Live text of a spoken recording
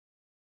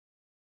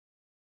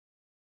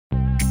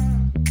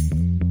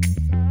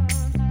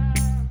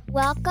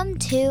Welcome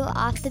to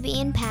Off the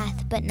Beaten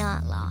Path, but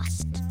Not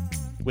Lost.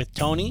 With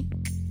Tony,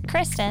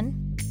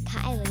 Kristen,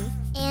 Kylie,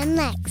 and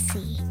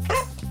Lexi.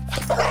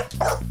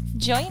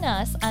 join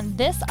us on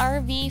this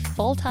RV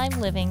full-time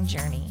living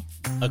journey.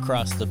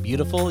 across the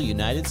beautiful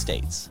United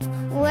States.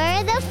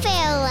 We're the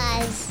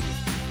Fayolas.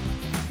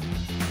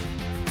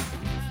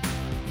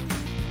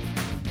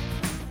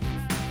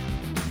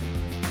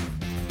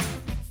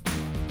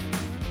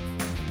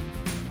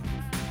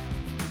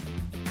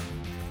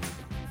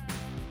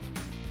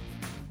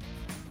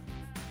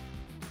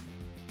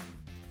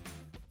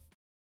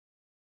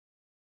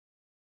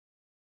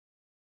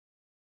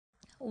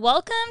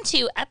 Welcome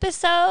to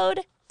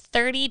episode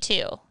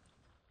 32.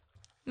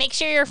 Make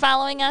sure you're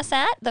following us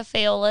at The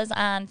Fayolas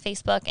on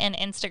Facebook and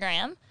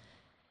Instagram.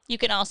 You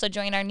can also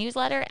join our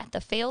newsletter at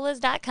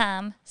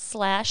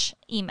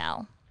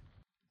thefayolas.com/email.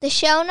 The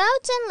show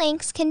notes and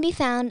links can be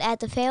found at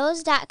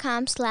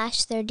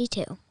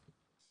thefayolas.com/32.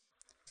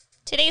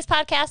 Today's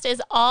podcast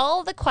is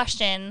all the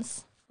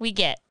questions we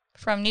get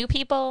from new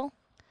people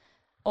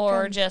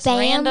or From just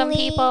family. random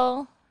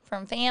people,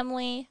 from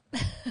family.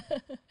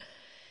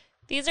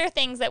 These are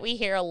things that we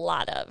hear a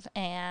lot of,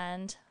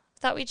 and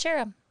thought we'd share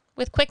them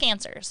with quick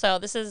answers. So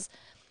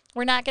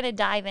we're not going to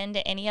dive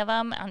into any of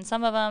them. On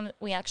some of them,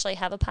 we actually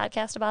have a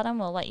podcast about them.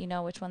 We'll let you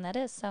know which one that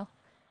is. So,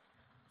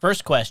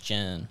 First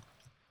question.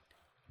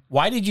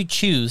 Why did you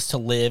choose to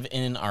live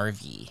in an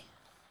RV?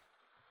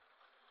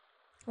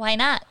 why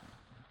not?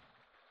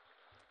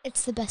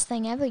 It's the best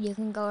thing ever. You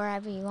can go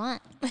wherever you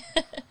want.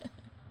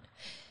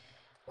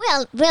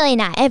 Well, really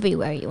not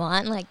everywhere you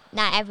want. Like,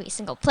 not every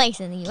single place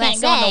in the USA.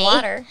 Can't go in the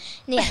water.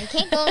 Yeah, you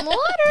can't go in the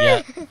water.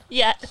 Yeah.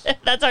 Yeah,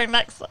 that's our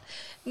next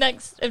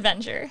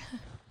adventure.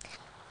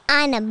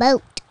 On a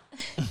boat.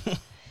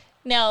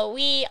 No,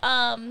 we,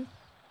 yeah,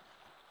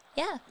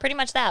 pretty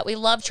much that. We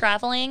love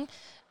traveling,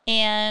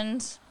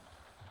 and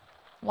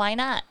why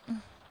not?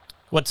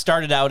 What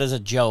started out as a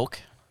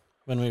joke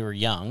when we were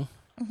young,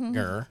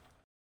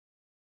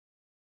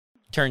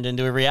 turned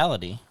into a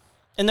reality.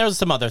 And there was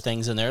some other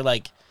things in there,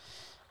 like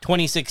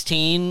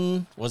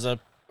 2016 was a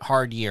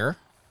hard year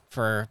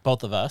for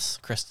both of us,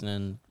 Kristen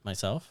and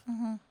myself.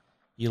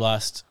 You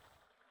lost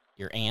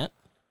your aunt.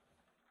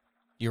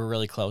 You were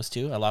really close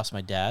to. I lost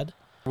my dad.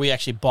 We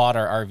actually bought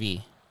our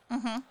RV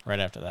right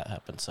after that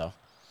happened. So,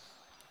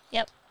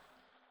 Yep.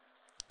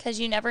 Because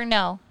you never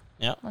know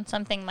yeah, when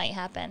something might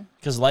happen.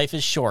 because life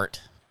is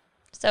short.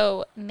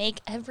 So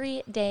make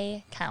every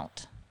day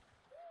count.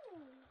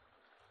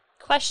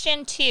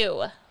 Question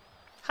 2.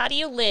 How do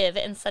you live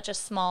in such a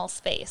small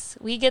space?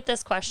 We get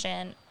this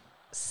question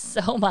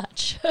so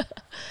much.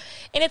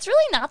 And it's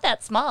really not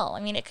that small. I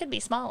mean, it could be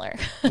smaller.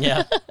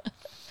 Yeah.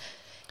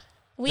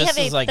 We This have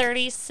a is like-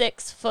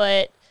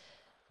 36-foot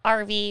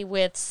RV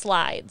with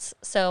slides.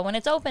 So when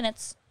it's open,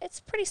 it's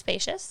pretty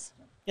spacious.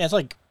 Yeah, it's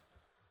like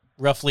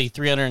roughly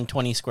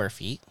 320 square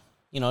feet.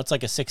 You know, it's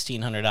like a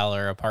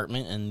 $1,600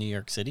 apartment in New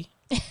York City.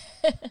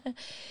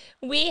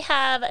 We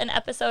have an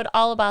episode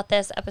all about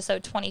this,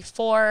 episode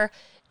 24.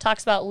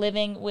 Talks about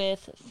living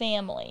with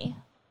family.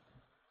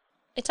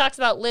 It talks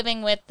about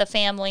living with the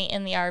family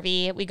in the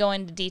RV. We go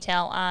into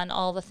detail on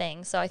all the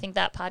things. So I think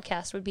that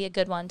podcast would be a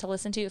good one to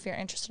listen to if you're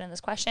interested in this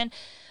question.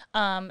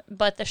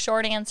 But the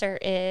short answer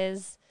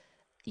is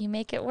you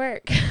make it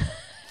work.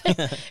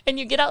 And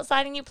you get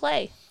outside and you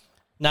play.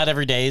 Not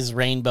every day is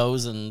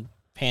rainbows and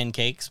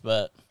pancakes,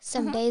 but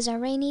Some days are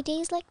rainy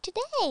days like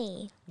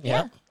today.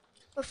 yeah.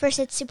 Or first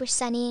it's super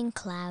sunny and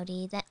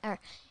cloudy. Or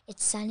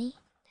it's sunny,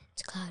 then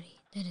it's cloudy,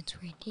 then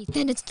it's rainy,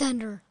 then it's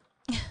thunder.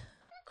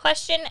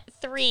 Question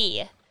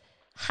 3.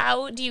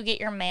 How do you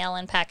get your mail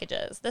and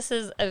packages? This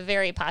is a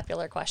very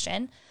popular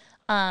question.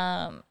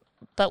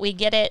 But we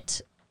get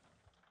it.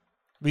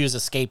 We use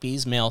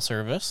Escapee's mail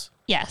service.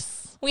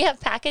 Yes. We have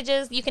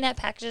packages. You can have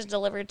packages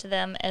delivered to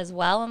them as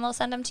well, and they'll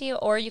send them to you,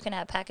 or you can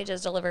have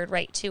packages delivered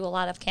right to a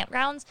lot of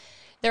campgrounds.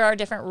 There are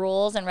different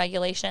rules and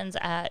regulations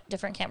at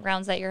different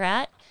campgrounds that you're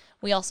at.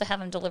 We also have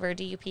them delivered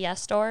to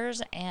UPS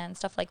stores and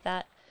stuff like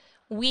that.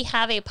 We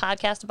have a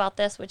podcast about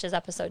this, which is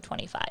episode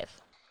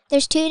 25.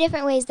 There's 2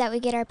 different ways that we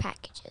get our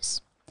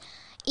packages.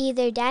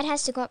 Either Dad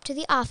has to go up to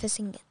the office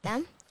and get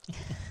them.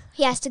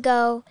 He has to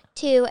go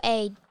to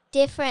a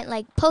different,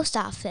 post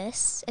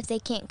office if they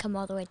can't come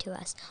all the way to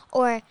us.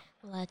 Or,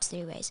 well, that's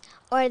 3 ways.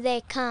 Or they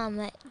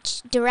come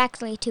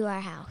directly to our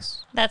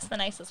house. That's the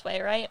nicest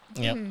way, right?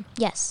 Yep.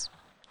 Yes.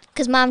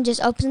 Because Mom just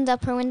opens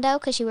up her window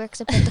because she works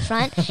up at the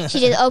front.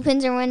 She just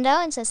opens her window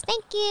and says,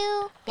 "Thank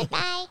you.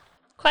 Goodbye."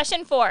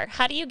 Question 4.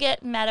 How do you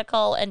get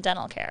medical and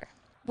dental care?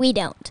 We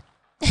don't.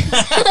 We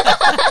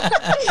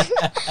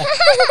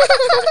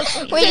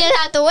just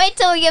have to wait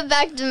till we get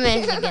back to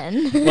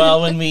Michigan.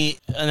 Well, when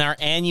in our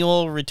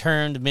annual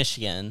return to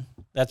Michigan,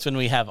 that's when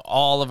we have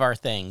all of our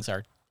things,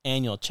 our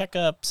annual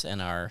checkups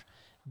and our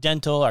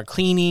dental, our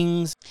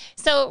cleanings.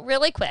 So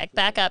really quick,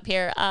 back up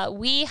here.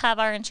 We have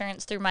our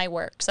insurance through my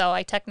work. So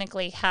I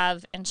technically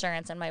have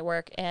insurance in my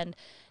work, and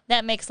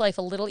that makes life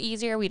a little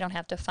easier. We don't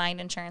have to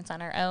find insurance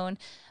on our own.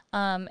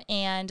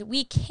 And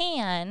we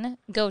can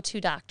go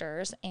to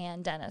doctors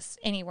and dentists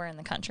anywhere in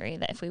the country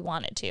that if we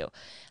wanted to.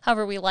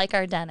 However, we like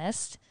our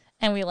dentist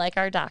and we like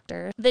our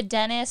doctor. The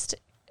dentist,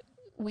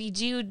 we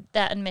do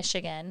that in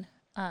Michigan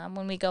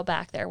when we go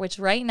back there, which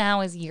right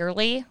now is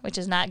yearly, which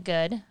is not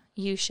good.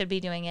 You should be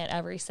doing it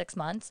every 6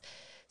 months.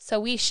 So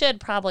we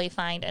should probably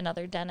find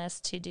another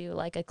dentist to do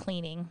like a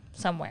cleaning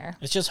somewhere.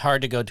 It's just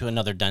hard to go to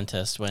another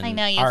dentist when I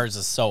know ours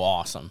is so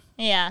awesome.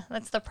 Yeah,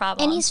 that's the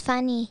problem. And he's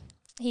funny.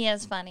 He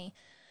is funny.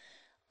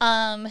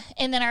 And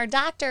then our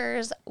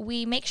doctors,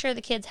 we make sure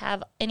the kids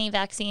have any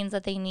vaccines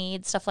that they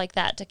need, stuff like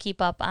that, to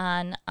keep up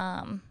on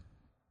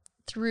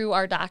through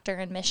our doctor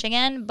in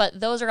Michigan. But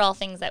those are all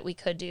things that we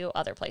could do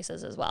other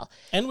places as well.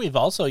 And we've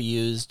also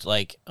used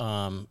like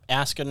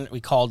Ask a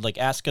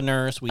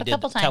Nurse. We A did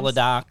couple times.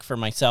 Teledoc for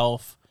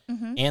myself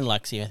Mm-hmm. and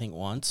Lexi, I think,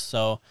 once.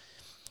 So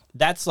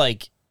that's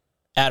like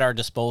at our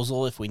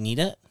disposal if we need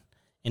it.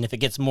 And if it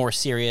gets more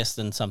serious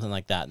than something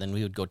like that, then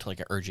we would go to like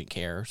an urgent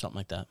care or something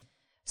like that.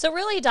 So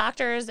really,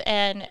 doctors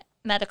and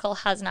medical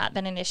has not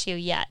been an issue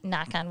yet,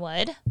 knock on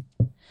wood.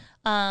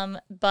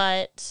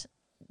 But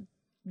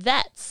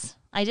vets,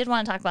 I did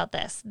want to talk about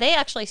this. They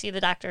actually see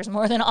the doctors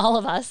more than all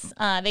of us.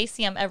 They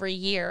see them every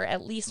year,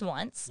 at least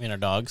once. I mean, our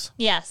dogs.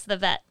 Yes, the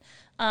vet.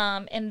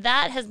 And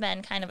that has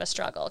been kind of a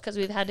struggle because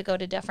we've had to go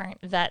to different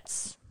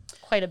vets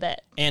quite a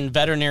bit. And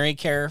veterinary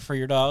care for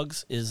your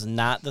dogs is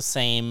not the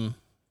same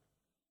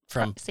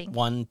from Pricing.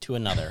 one to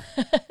another.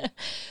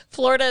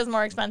 Florida is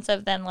more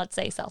expensive than, let's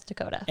say, South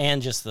Dakota.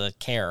 And just the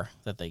care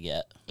that they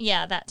get.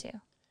 Yeah, that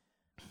too.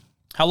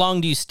 How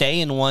long do you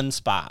stay in one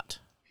spot?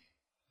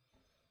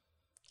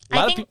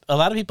 I think- A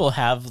lot of people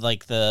have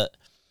like the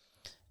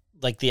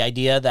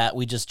idea that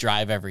we just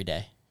drive every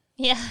day.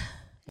 Yeah.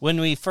 When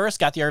we first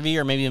got the RV,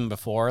 or maybe even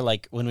before,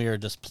 like when we were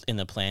just in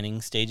the planning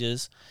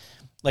stages,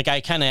 like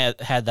I kind of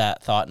had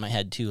that thought in my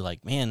head too,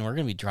 like, man, we're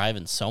going to be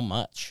driving so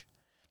much.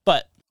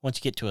 But once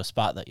you get to a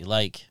spot that you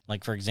like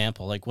for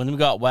example, like when we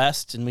go out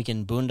west and we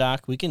can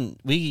boondock,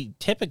 we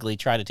typically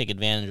try to take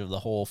advantage of the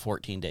whole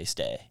 14-day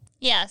stay.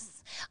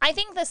 Yes. I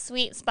think the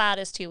sweet spot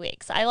is 2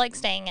 weeks. I like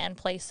staying in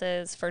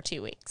places for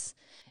 2 weeks.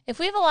 If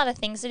we have a lot of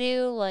things to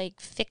do, like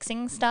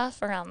fixing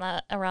stuff around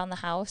the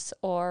house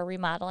or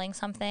remodeling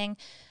something,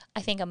 I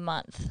think a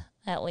month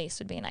at least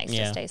would be nice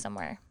to stay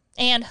somewhere.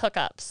 And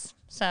hookups.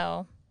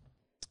 So,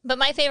 but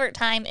my favorite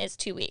time is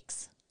 2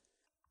 weeks.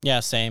 Yeah,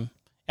 same.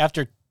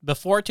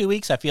 Before 2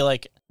 weeks, I feel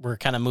like we're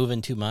kind of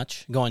moving too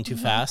much, going too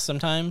fast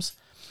sometimes.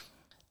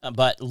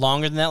 But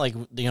longer than that, like,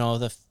 you know,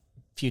 the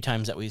few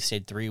times that we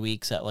stayed 3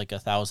 weeks at like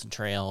 1,000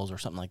 trails or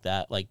something like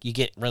that, like you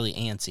get really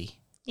antsy.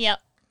 Yep.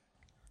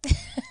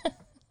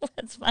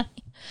 That's funny.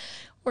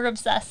 We're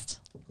obsessed.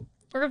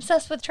 We're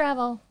obsessed with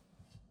travel.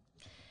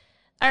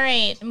 All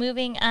right,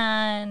 moving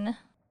on.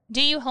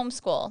 Do you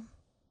homeschool?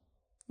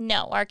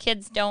 No, our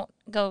kids don't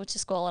go to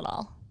school at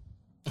all.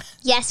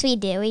 Yes, we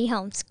do. We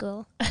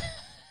homeschool.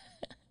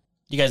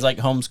 You guys like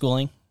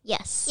homeschooling?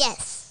 Yes.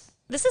 Yes.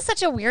 This is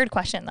such a weird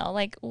question, though.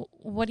 Like,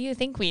 what do you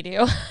think we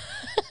do?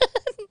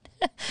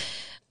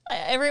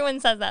 Everyone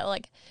says that.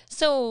 Like,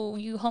 so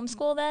you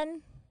homeschool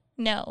then?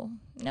 No.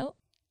 Nope.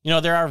 You know,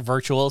 there are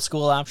virtual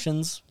school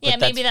options. Yeah,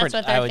 but maybe that's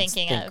what I they're would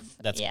thinking think of.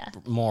 That's Yeah.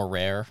 more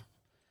rare.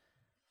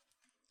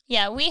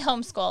 Yeah, we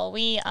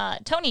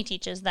homeschool. Tony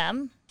teaches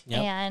them. Yep.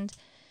 And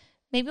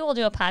maybe we'll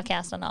do a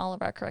podcast on all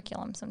of our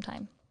curriculum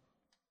sometime.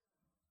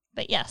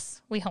 But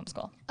yes, we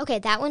homeschool. Okay,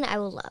 that one I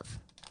will love.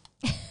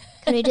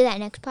 Can we do that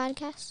next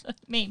podcast?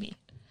 Maybe.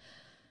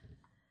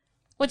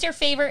 What's your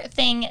favorite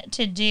thing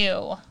to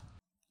do?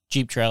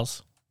 Jeep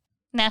trails.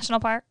 National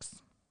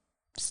parks?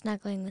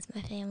 Snuggling with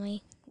my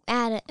family.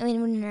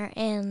 When we're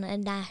in a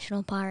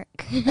national park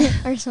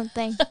or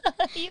something.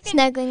 You can,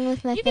 Snuggling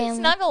with my you family. can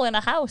snuggle in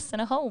a house,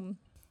 in a home.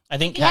 I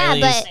think Yeah,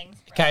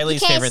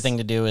 Kylie's you can't favorite thing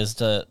to do is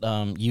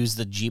to use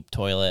the Jeep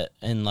toilet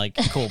in like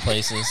cool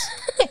places.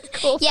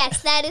 Cool.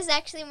 Yes, that is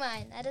actually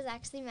mine.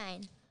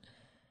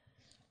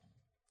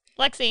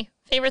 Lexi,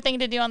 favorite thing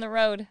to do on the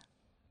road?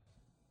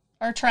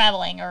 Or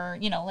traveling, or,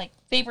 like,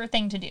 favorite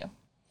thing to do?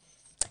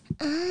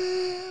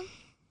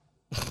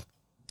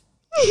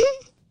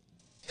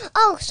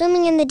 Oh,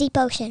 swimming in the deep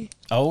ocean.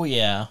 Oh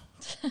yeah.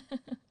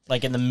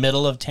 Like in the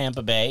middle of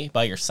Tampa Bay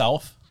by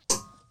yourself?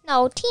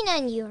 No, Tina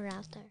and you are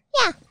out there.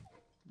 Yeah.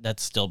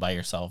 That's still by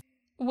yourself.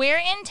 Where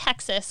in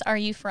Texas are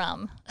you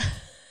from?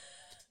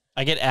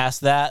 I get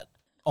asked that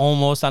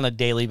almost on a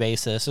daily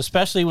basis,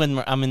 especially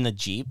when I'm in the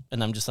Jeep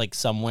and I'm just like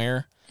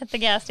somewhere. At the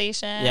gas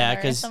station? Yeah,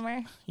 or 'cause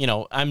somewhere? You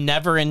know, I'm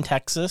never in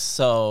Texas,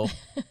 so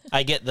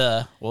I get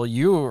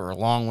you are a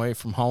long way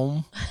from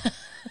home.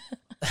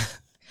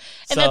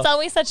 And that's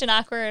always such an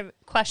awkward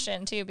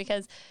question too,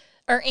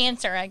 or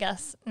answer, I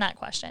guess, not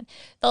question.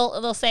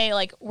 They'll say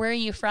like, "Where are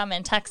you from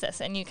in Texas?"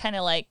 And you kind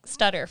of like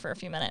stutter for a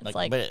few minutes,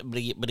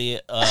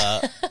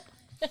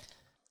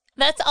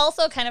 That's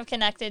also kind of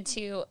connected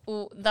to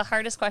the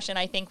hardest question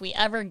I think we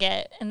ever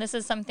get, and this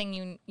is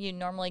something you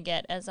normally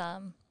get as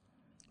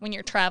when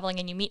you're traveling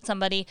and you meet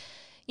somebody,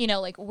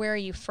 like, where are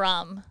you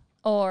from?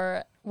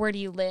 or where do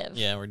you live?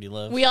 Yeah, where do you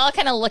live? We all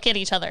kind of look at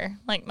each other,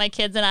 like my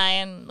kids and I,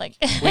 and like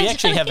We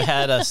actually have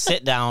had a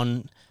sit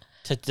down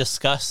to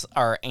discuss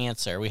our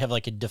answer. We have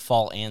like a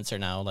default answer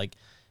now, like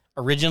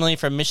originally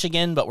from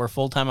Michigan, but we're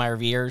full-time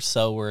RVers,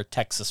 so we're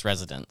Texas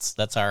residents.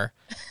 That's our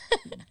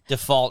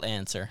default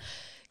answer.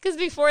 Because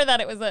before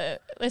that,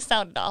 it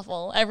sounded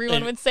awful.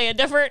 Everyone would say a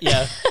different.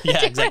 Yeah,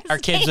 different exactly. Our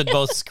kids would state.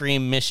 both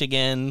scream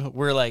Michigan.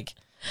 We're like,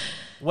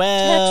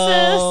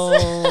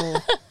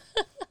 well,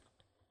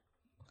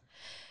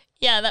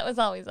 Yeah, that was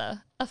always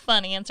a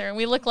fun answer. And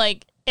we look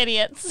like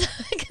idiots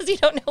because you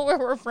don't know where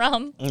we're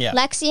from. yeah.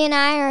 Lexi and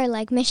I are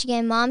like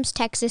Michigan moms,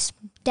 Texas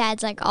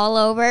dads, like all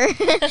over.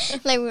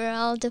 Like we're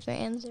all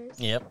different answers.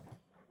 Yep.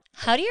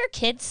 How do your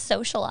kids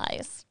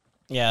socialize?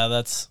 Yeah,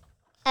 that's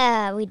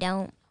We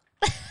don't.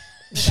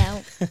 We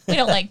don't. We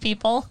don't like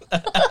people.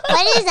 What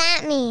does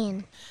that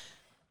mean?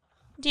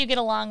 Do you get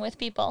along with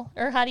people?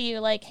 Or how do you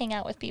like hang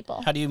out with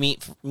people? how do you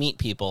meet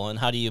people and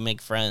how do you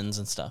make friends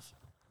and stuff?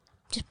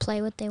 Just play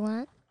what they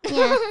want.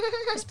 Yeah.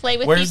 Just play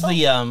with Where's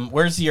people?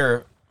 where's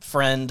your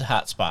friend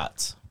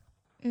hotspots?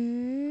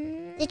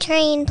 The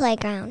train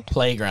playground.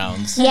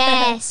 Playgrounds.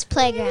 Yes,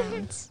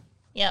 playgrounds.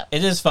 Yep.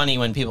 It is funny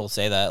when people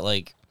say that,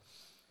 like,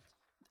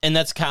 and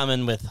that's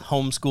common with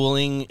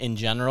homeschooling in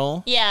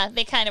general. Yeah,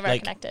 they kind of are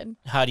Like- connected.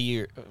 How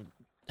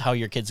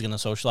your kid's gonna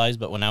socialize?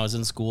 But when I was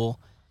in school,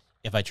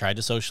 if I tried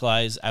to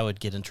socialize, I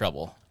would get in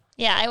trouble.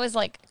 Yeah, I was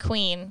like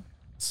queen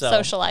So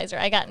socializer.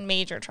 I got in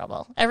major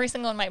trouble. Every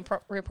single one of my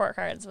report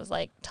cards was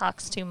like,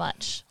 talks too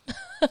much.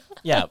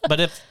 yeah,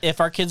 but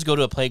if our kids go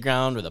to a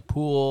playground or the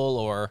pool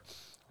or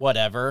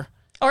whatever,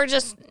 Or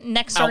just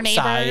next door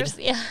Outside. neighbors.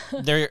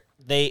 Yeah.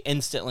 they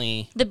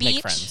instantly The make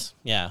beach? friends.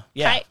 Yeah,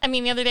 yeah. I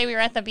mean, the other day we were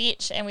at the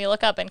beach and we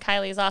look up and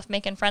Kylie's off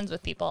making friends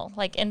with people,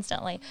 like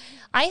instantly.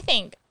 I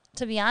think,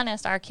 to be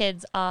honest, our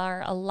kids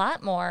are a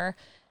lot more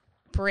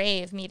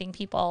brave meeting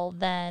people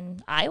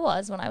than I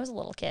was when I was a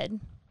little kid.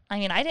 I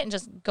mean, I didn't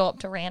just go up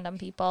to random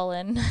people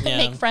and Yeah.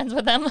 make friends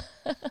with them.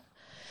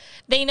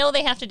 They know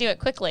they have to do it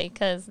quickly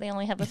because they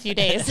only have a few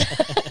days.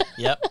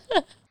 Yep.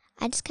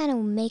 I just kind of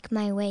make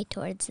my way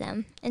towards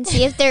them and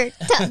see if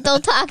they'll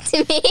talk to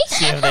me.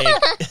 See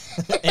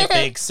if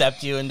they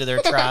accept you into their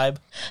tribe.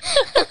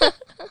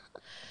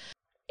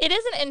 It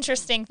is an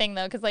interesting thing,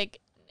 though, because, like,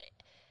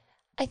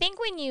 I think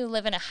when you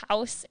live in a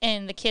house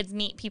and the kids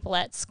meet people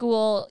at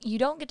school, you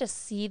don't get to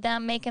see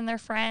them making their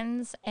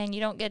friends, and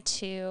you don't get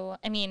to,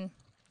 I mean,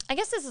 I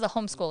guess this is a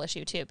homeschool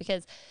issue, too,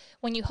 because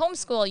when you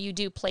homeschool, you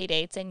do play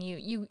dates, and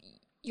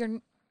you're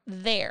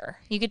there.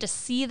 You get to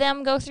see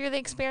them go through the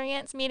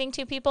experience meeting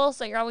two people,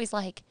 so you're always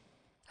like,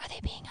 are they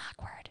being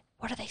awkward?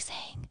 What are they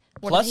saying?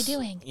 What are Plus, they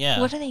doing? yeah.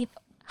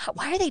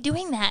 Why are they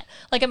doing that?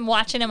 Like, I'm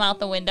watching them out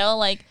the window,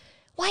 like,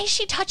 why is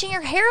she touching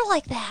her hair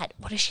like that?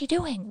 What is she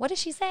doing? What is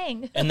she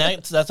saying? And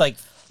that's like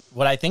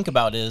what I think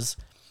about is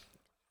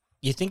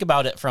you think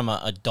about it from an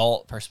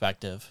adult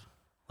perspective.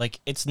 Like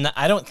it's not.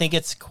 I don't think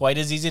it's quite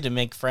as easy to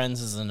make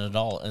friends as an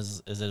adult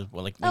as it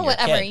like when Oh, you're a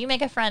whatever. kid. You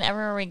make a friend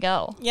everywhere we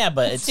go. Yeah,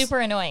 but It's super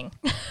annoying.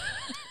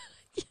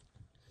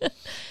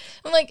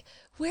 I'm like,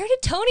 where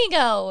did Tony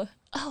go?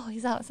 Oh,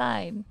 he's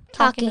outside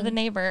talking to Talking. the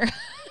neighbor.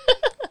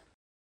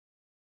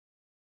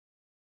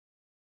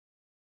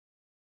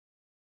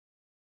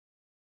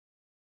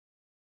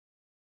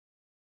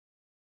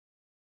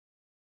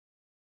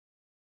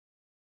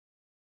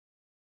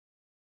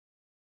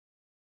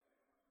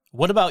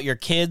 What about your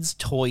kids'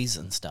 toys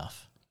and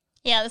stuff?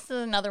 Yeah, this is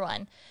another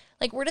one.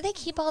 Like, where do they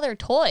keep all their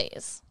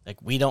toys?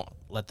 Like we don't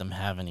let them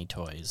have any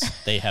toys.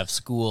 They have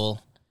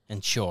school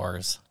and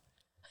chores.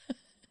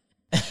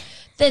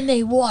 Then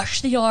they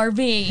wash the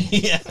RV.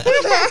 Yeah.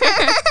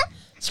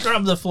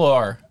 Scrub the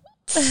floor.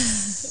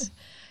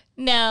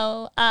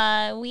 No,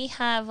 we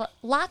have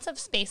lots of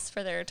space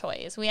for their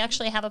toys. We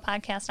actually have a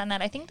podcast on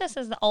that. I think this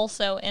is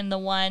also in the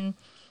one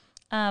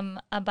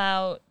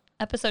about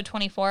episode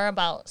 24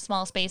 about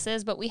small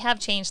spaces, but we have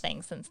changed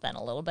things since then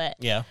a little bit.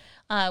 Yeah.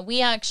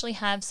 We actually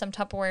have some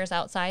Tupperwares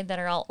outside that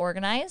are all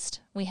organized.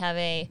 We have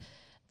a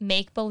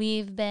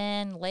make-believe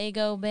bin,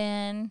 Lego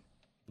bin,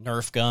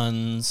 Nerf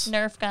guns.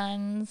 Nerf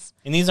guns.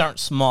 And these aren't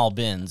small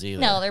bins either.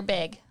 No, they're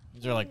big.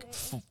 These are like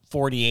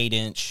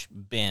 48-inch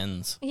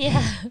bins.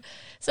 Yeah.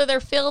 So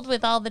they're filled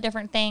with all the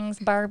different things,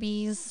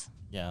 Barbies.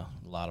 Yeah,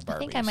 a lot of Barbies. I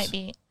think I might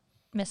be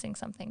missing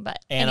something, but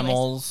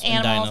Animals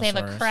and animals. They have a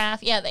dinosaurs.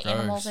 craft. Yeah, the Gross.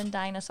 animals and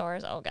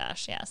dinosaurs. Oh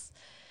gosh, yes.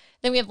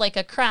 Then we have like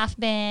a craft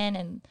bin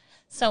and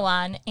so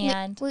on.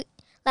 And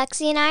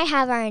Lexi and I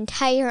have our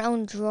entire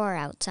own drawer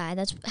outside.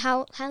 That's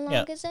how long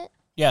Yeah. is it?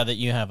 Yeah, that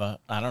you have I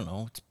don't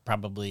know, it's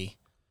probably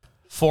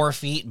 4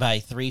 feet by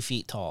 3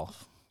 feet tall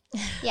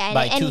Yeah,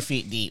 by 2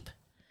 feet deep.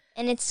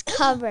 and it's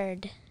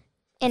covered,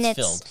 and It's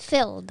it's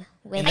filled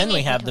with. And then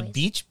we have the toys.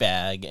 beach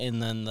bag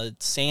and then the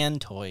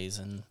sand toys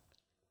and,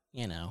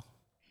 you know.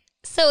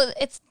 so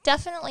it's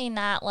definitely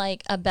not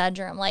like a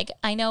bedroom. Like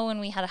I know when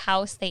we had a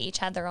house, they each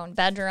had their own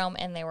bedroom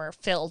and they were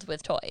filled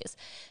with toys.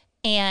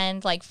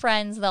 And like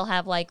friends, they'll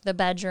have like the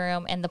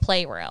bedroom and the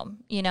playroom,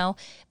 you know.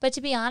 But to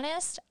be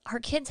honest, our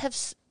kids have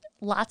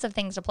lots of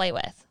things to play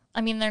with.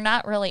 I mean, they're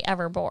not really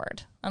ever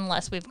bored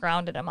unless we've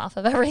grounded them off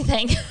of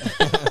everything.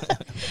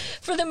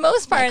 For the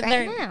most part,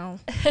 Like now.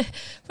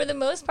 for the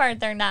most part,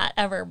 they're not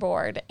ever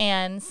bored.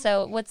 And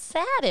so what's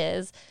sad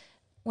is,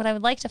 what I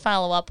would like to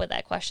follow up with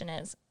that question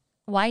is,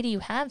 why do you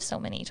have so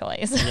many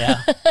toys?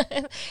 Yeah.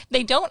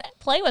 They don't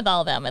play with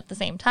all of them at the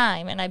same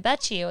time. And I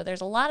bet you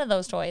there's a lot of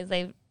those toys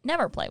they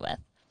never play with.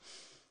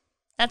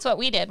 That's what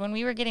we did when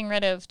we were getting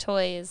rid of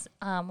toys,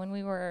 when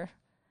we were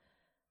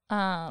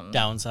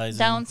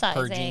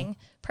Downsizing.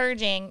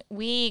 purging.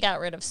 We got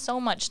rid of so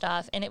much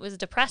stuff, and it was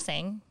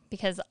depressing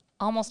because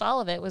almost all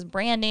of it was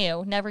brand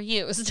new, never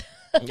used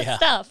Yeah.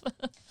 stuff.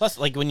 Plus,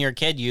 like when you're a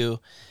kid, you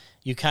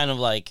kind of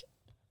like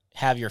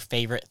have your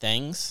favorite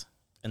things,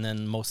 and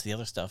then most of the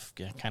other stuff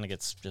kind of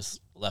gets just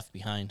left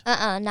behind.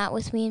 Not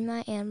with me and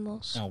my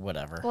animals. Oh,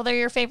 whatever. Well, they're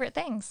your favorite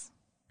things.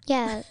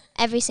 Yeah,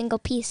 every single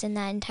piece in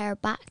that entire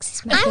box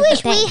is my I favorite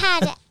wish we thing.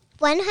 had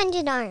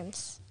 100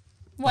 arms.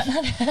 What?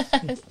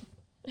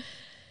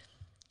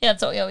 Yeah,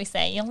 that's what we always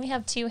say. You only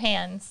have 2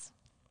 hands.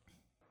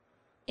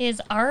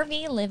 Is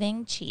RV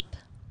living cheap?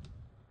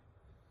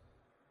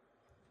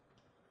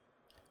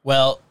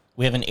 Well,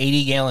 we have an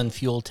 80-gallon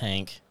fuel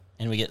tank,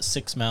 and we get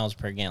 6 miles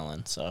per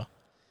gallon, so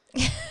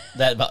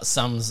that about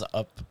sums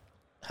up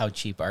how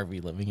cheap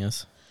RV living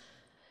is.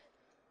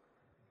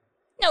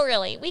 No,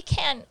 really.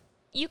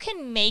 You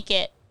can make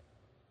it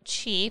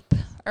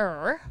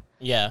cheaper.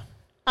 Yeah.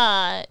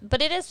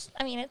 But it is,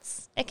 I mean,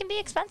 it can be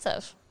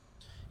expensive.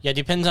 Yeah, it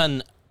depends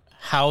on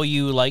how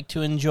you like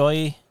to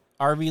enjoy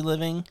RV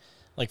living.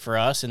 Like for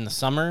us in the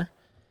summer,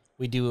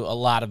 we do a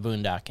lot of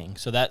boondocking,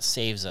 so that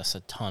saves us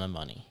a ton of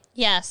money.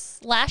 Yes.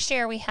 Last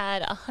year we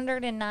had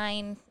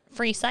 109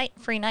 free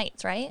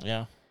nights, right?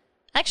 Yeah.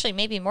 Actually,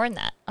 maybe more than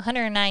that.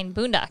 109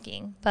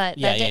 boondocking, but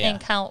Yeah, that yeah,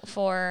 didn't yeah. count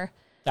for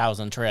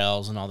 1,000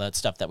 trails and all that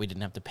stuff that we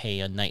didn't have to pay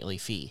a nightly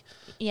fee.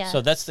 yeah.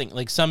 So that's the thing.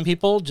 Like some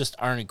people just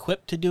aren't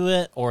equipped to do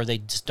it, or they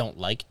just don't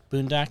like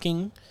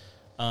boondocking.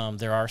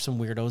 There are some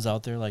weirdos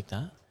out there like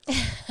that.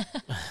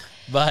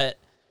 But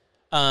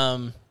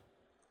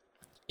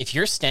if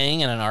you're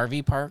staying in an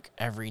RV park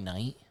every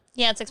night,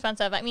 Yeah, it's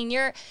expensive. I mean,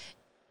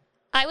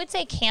 I would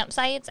say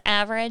campsites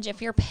average,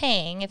 if you're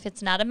paying, if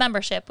it's not a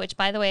membership, which,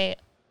 by the way,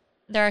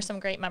 there are some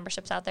great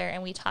memberships out there,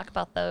 and we talk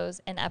about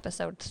those in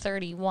episode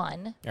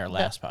 31. our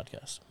last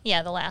podcast.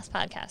 Yeah, the last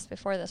podcast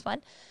before this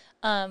one.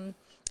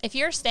 If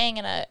you're staying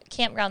in a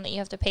campground that you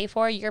have to pay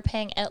for, you're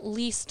paying at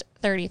least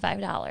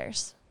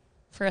 $35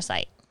 for a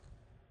site.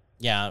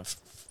 Yeah.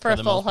 For a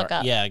the full most part.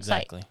 hookup Yeah, site.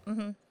 exactly.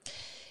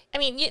 I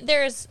mean,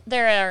 there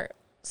are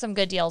some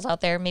good deals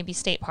out there, maybe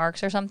state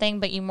parks or something,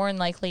 but you more than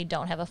likely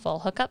don't have a full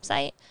hookup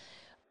site.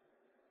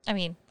 I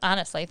mean,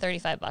 honestly,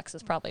 $35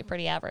 is probably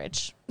pretty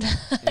average.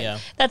 Yeah.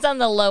 That's on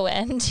the low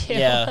end, too.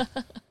 Yeah.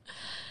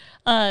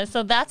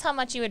 So that's how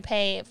much you would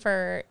pay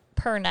per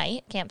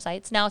night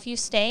campsites. Now, if you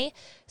stay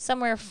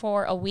somewhere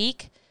for a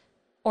week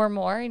or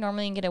more,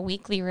 normally you can get a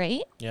weekly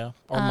rate. Yeah.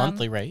 Or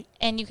monthly rate.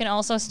 And you can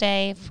also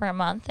stay for a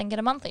month and get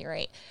a monthly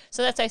rate.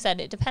 So that's what I said.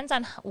 It depends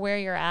on where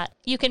you're at.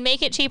 You can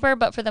make it cheaper,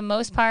 but for the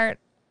most part,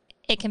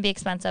 it can be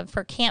expensive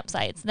for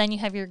campsites. Then you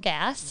have your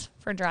gas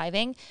for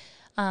driving.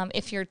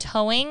 If you're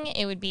towing,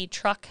 it would be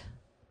truck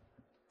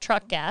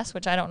gas,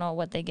 which I don't know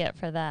what they get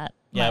for that.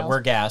 Yeah, miles.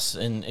 we're gas,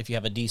 and if you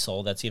have a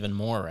diesel, that's even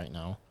more right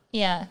now.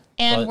 Yeah,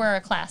 and But- we're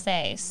a Class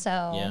A,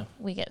 so Yeah.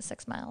 we get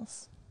 6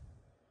 miles.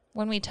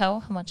 When we tow,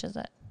 how much is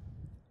it?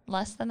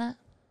 Less than that?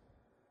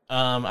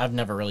 I've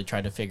never really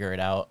tried to figure it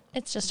out.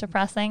 It's just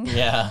depressing.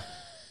 Yeah.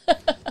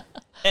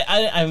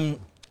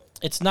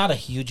 It's not a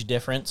huge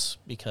difference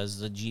because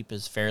the Jeep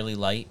is fairly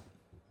light.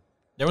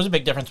 There was a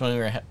big difference when we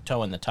were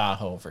towing the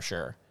Tahoe for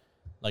sure.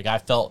 Like I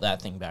felt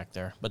that thing back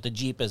there, but the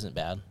Jeep isn't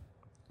bad.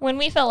 When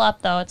we fill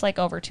up, though, it's like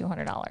over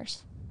 $200.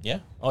 Yeah.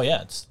 Oh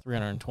yeah, it's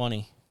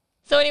 320.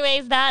 So,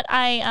 anyways, that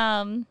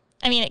I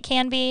mean, it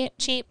can be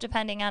cheap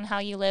depending on how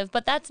you live,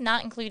 but that's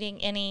not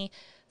including any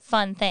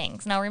fun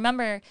things. Now,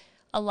 remember,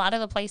 a lot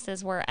of the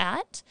places we're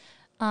at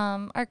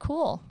are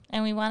cool,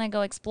 and we want to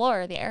go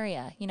explore the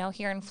area. You know,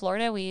 here in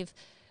Florida, we've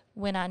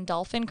went on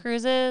dolphin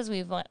cruises.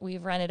 We've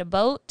rented a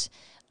boat.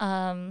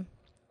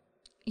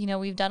 You know,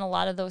 we've done a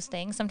lot of those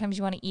things. Sometimes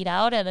you want to eat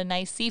out at a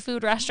nice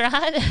seafood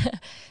restaurant.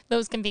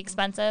 Those can be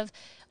expensive.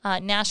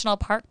 National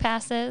park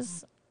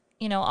passes,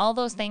 you know, all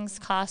those things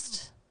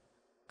cost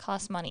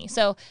money.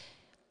 So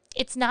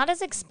it's not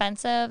as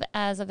expensive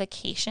as a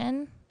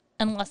vacation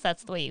unless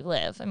that's the way you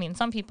live. I mean,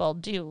 some people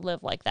do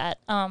live like that.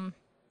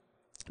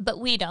 But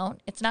we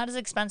don't. It's not as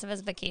expensive as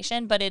a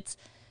vacation, but it's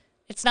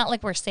not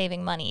like we're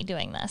saving money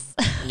doing this.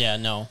 Yeah,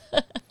 no.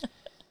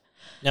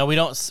 No, we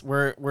don't.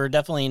 We're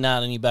definitely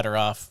not any better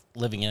off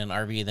living in an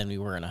RV than we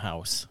were in a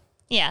house.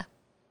 Yeah.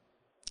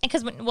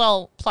 Because,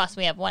 plus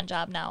we have one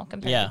job now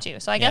compared to two.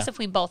 So I guess if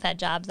we both had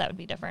jobs, that would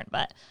be different.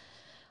 But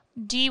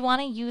do you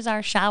want to use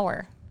our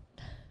shower?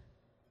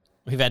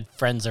 We've had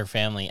friends or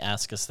family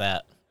ask us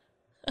that.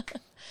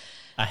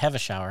 I have a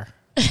shower.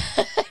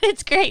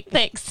 It's great.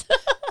 Thanks.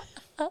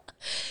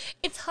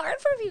 It's hard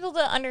for people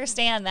to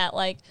understand that,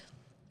 like,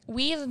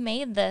 we've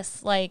made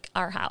this like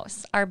our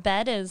house. Our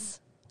bed is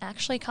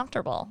actually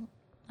comfortable.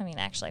 I mean,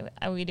 actually,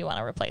 we do want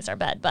to replace our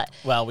bed, but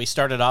Well, we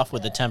started off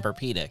with the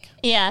Tempur-Pedic.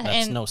 yeah,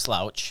 That's and no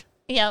slouch.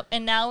 yep,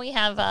 and now we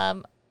have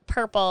a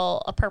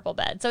purple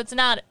bed. So it's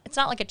not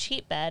like a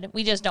cheap bed.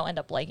 We just don't end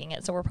up liking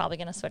it, so we're probably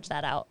going to switch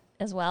that out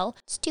as well.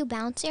 It's too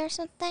bouncy or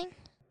something.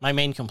 My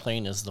main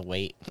complaint is the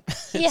weight.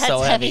 Yeah, so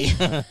it's heavy.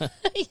 heavy.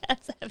 Yeah,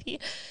 it's heavy.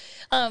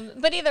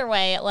 But either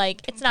way,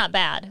 like, it's not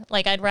bad.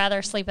 Like, I'd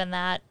rather sleep in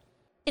that.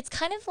 It's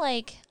kind of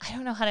like, I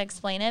don't know how to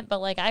explain it, but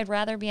like, I'd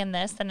rather be in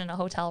this than in a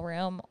hotel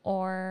room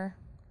or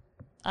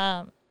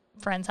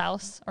friend's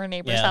house or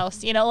neighbor's Yeah.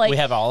 house. You know, like, We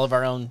have all of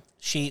our own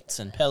sheets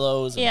and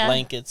pillows and Yeah.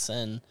 blankets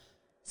and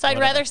so I'd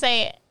whatever. rather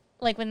say,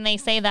 like, when they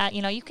say that,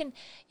 you know, you can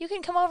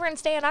come over and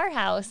stay at our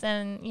house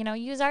and, you know,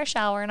 use our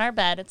shower and our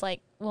bed. It's like,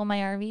 will my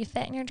RV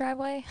fit in your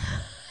driveway?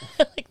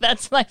 Like,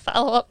 that's my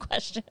follow-up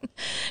question,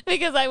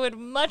 because I would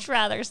much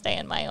rather stay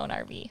in my own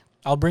RV.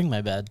 I'll bring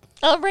my bed.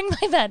 I'll bring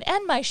my bed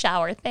and my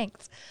shower,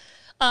 thanks.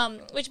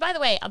 Which, by the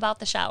way, about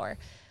the shower,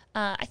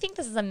 I think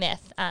this is a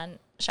myth on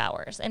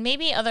showers, and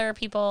maybe other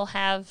people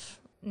have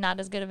not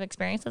as good of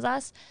experience as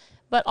us,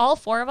 but all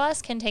four of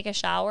us can take a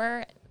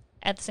shower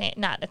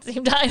not at the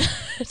same time.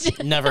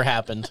 Never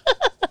happened.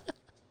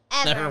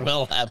 Ever. Never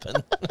will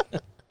happen.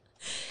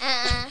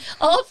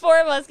 All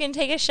four of us can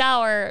take a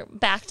shower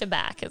back to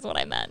back is what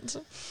I meant.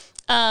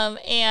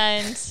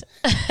 And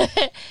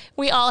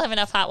we all have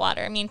enough hot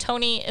water. I mean,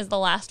 Tony is the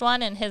last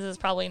one, and his is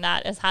probably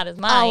not as hot as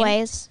mine.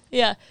 Always.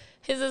 Yeah.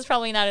 His is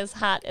probably not as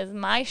hot as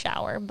my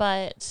shower,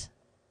 but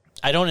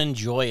I don't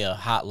enjoy a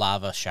hot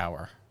lava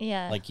shower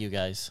yeah. like you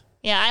guys.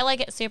 Yeah, I like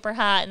it super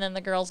hot, and then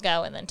the girls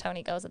go, and then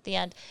Tony goes at the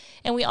end.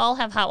 And we all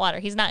have hot water.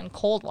 He's not in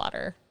cold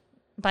water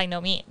by no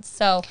means.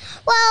 So,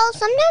 Well,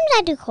 sometimes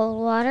I do cold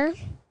water.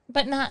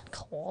 but not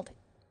cold.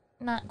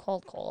 Not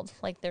cold.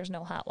 Like, there's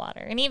no hot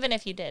water. And even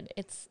if you did,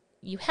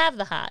 you have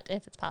the hot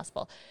if it's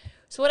possible.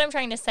 So what I'm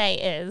trying to say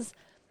is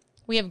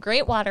we have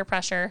great water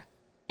pressure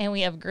and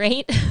we have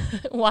great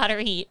water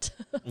heat.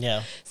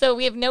 Yeah. So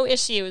we have no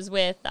issues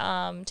with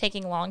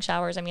taking long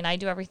showers. I mean, I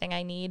do everything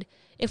I need.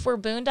 If we're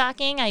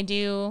boondocking, I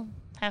do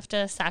have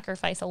to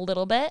sacrifice a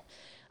little bit.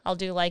 I'll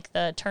do like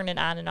the turn it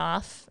on and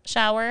off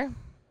shower.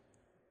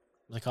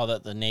 They call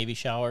that the Navy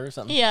shower or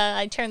something. Yeah,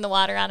 I turn the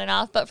water on and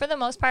off. But for the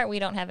most part, we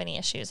don't have any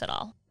issues at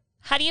all.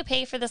 How do you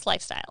pay for this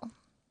lifestyle?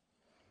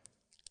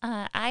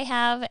 I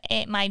have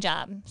my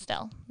job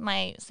still,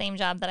 my same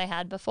job that I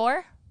had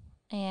before.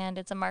 And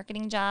it's a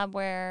marketing job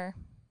where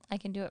I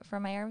can do it for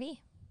my RV.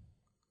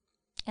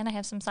 And I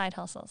have some side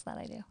hustles that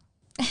I do.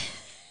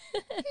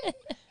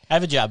 I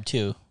have a job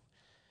too,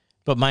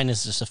 but mine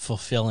is just a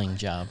fulfilling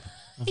job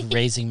of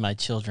raising my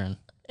children,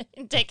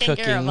 Taking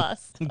care of Cooking.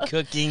 us.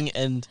 cooking,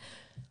 and,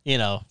 you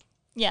know,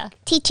 Yeah.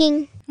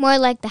 Teaching. More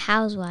like the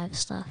housewife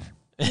stuff.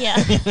 Yeah.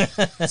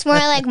 It's more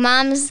like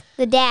mom's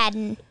the dad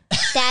and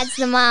dad's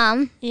the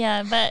mom.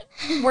 Yeah. But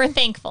we're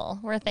thankful.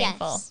 We're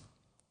thankful. Yes.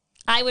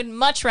 I would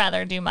much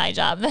rather do my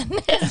job than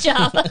his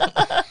job.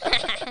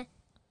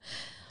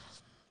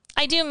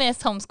 I do miss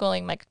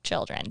homeschooling my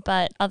children,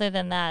 but other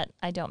than that,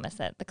 I don't miss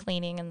it. The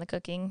cleaning and the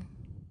cooking,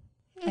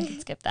 I can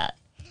skip that.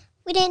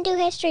 We didn't do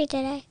history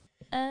today.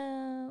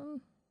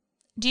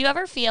 Do you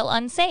ever feel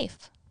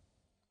unsafe?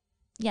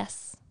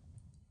 Yes.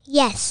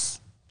 Yes.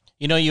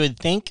 you know, you would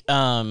think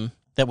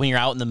that when you're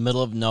out in the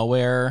middle of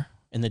nowhere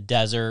in the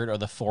desert or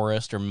the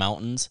forest or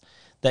mountains,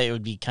 that it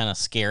would be kind of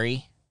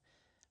scary.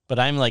 But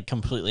I'm like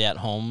completely at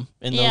home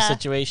in those Yeah.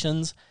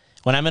 situations.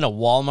 When I'm in a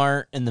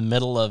Walmart in the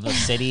middle of a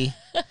city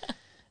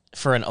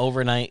for an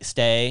overnight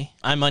stay,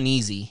 I'm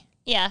uneasy.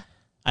 Yeah.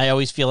 I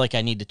always feel like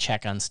I need to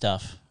check on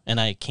stuff, and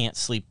I can't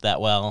sleep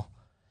that well.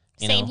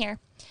 Same here.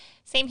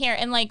 Same here.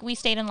 And like we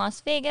stayed in Las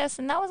Vegas,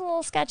 and that was a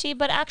little sketchy,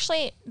 but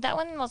actually that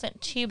one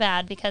wasn't too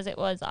bad because it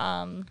was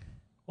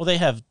Well, they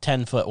have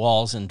 10-foot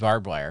walls and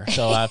barbed wire,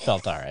 so I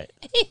felt all right.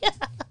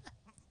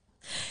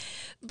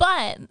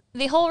 But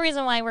the whole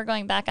reason why we're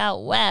going back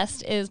out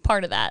west is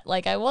part of that.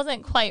 Like, I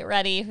wasn't quite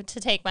ready to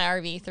take my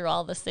RV through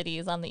all the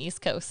cities on the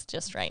East Coast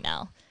just right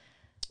now.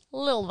 A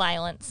little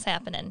violence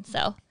happening.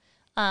 So,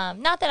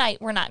 not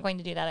that we're not going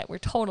to do that. We're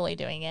totally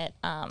doing it.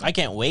 I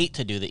can't wait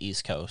to do the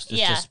East Coast. It's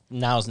Yeah. just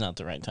now's not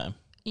the right time.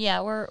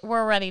 Yeah, we're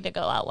ready to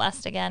go out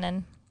west again.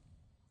 And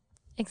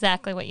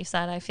exactly what you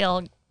said. I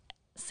feel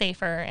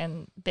safer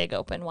in big,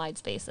 open, wide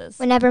spaces.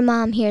 Whenever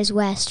mom hears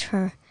West,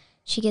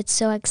 she gets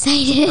so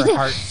excited. Her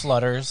heart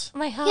flutters.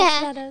 My house,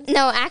 Yeah. that is.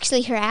 No,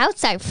 actually, her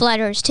outside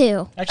flutters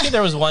too. Actually,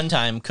 there was one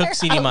time, Cook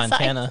City, Outside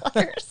Montana.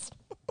 flutters.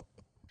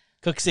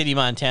 Cook City,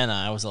 Montana,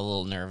 I was a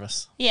little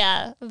nervous.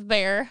 Yeah,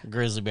 bear.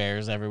 Grizzly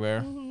bears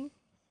everywhere.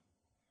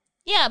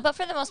 Yeah, but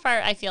for the most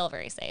part, I feel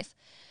very safe.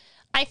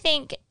 I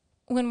think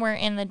when we're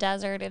in the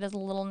desert, it is a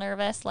little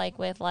nervous, like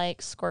with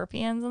like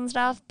scorpions and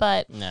stuff.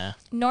 But Nah.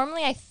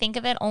 normally I think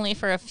of it only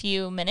for a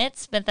few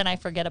minutes, but then I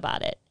forget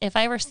about it. If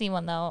I ever see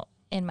one, though,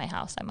 in my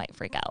house, I might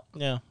freak out.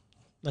 Yeah.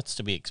 That's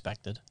to be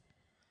expected.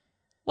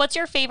 What's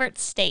your favorite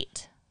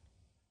state?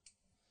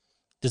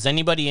 Does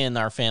anybody in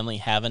our family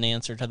have an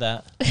answer to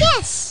that?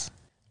 Yes.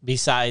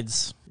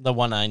 Besides the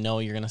one I know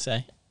you're going to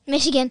say?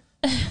 Michigan.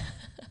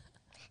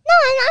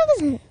 I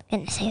wasn't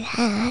going to say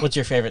that. What's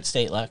your favorite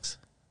state, Lex?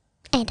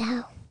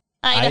 Idaho.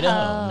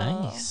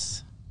 Idaho.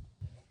 Nice.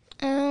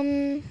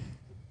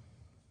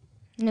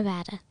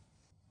 Nevada.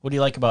 What do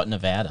you like about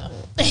Nevada?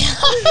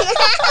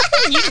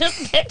 You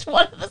just picked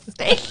one of the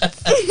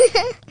states.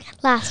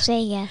 Las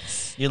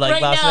Vegas. You like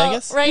right Las now,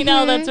 Vegas? Right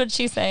now, that's what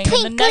she's saying.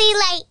 Twinkly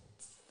light.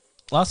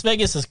 Las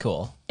Vegas is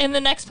cool. In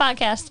the next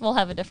podcast, we'll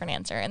have a different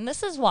answer. And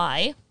this is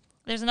why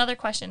there's another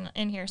question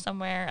in here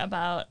somewhere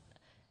about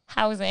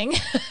housing.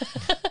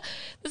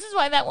 This is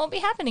why that won't be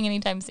happening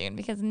anytime soon,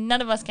 because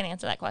none of us can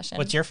answer that question.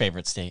 What's your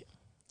favorite state?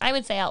 I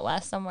would say out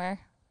west somewhere.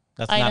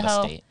 That's Idaho.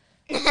 not a state.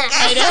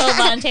 Idaho,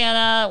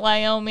 Montana,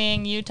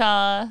 Wyoming,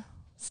 Utah,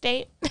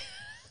 state.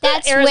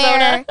 That's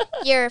Arizona. where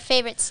your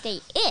favorite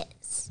state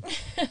is.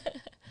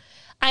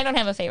 I don't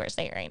have a favorite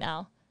state right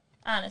now,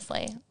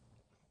 honestly.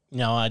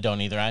 No, I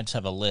don't either. I just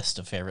have a list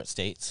of favorite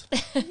states.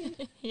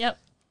 Yep.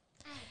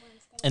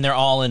 And they're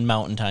all in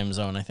mountain time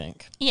zone, I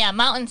think. Yeah,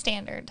 Mountain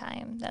Standard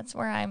Time. That's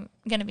where I'm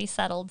going to be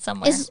settled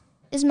somewhere.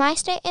 Is my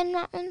state in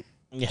mountain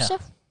Yeah.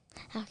 stuff?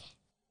 Okay.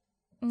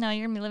 No,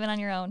 you're going to be living on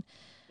your own.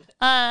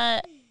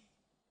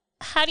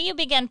 How do you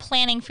begin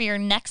planning for your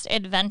next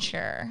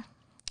adventure?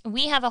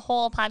 We have a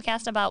whole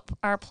podcast about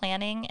our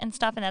planning and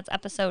stuff, and that's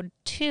episode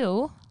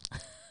 2.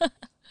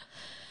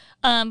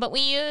 But we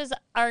use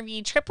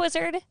RV Trip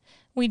Wizard.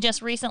 We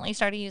just recently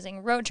started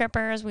using Road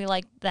Trippers. We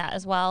like that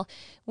as well.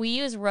 We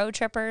use Road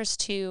Trippers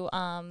to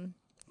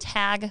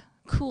tag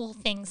cool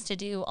things to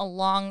do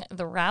along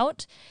the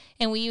route.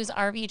 And we use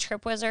RV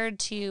Trip Wizard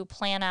to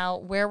plan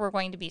out where we're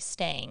going to be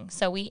staying.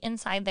 So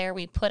inside there,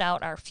 we put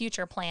out our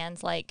future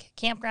plans like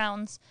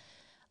campgrounds,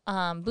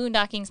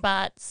 boondocking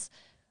spots,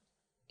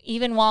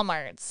 even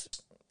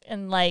Walmarts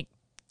and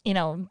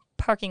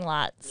parking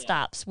lot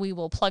stops. We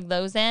will plug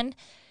those in.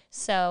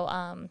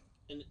 So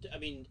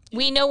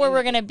we know where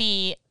we're going to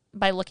be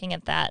by looking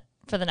at that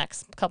for the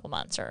next couple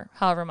months or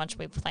however much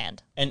we've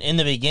planned. And in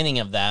the beginning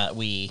of that,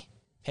 we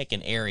pick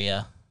an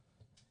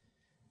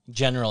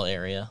general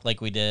area,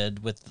 like we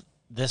did with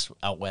this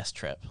out west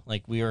trip.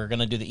 Like we were going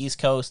to do the East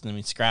Coast, and then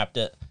we scrapped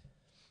it.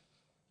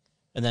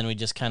 And then we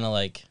just kind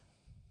of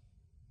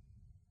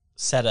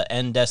set an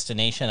end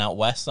destination out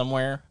west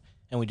somewhere,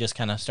 and we just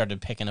kind of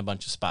started picking a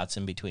bunch of spots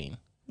in between.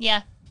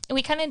 Yeah.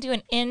 We kind of do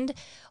an end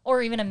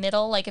or even a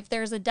middle. Like if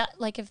there's a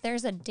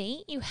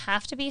date you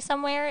have to be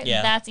somewhere,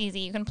 that's easy.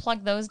 You can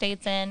plug those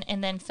dates in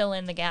and then fill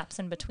in the gaps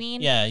in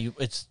between. Yeah,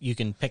 you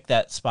can pick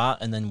that spot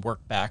and then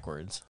work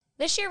backwards.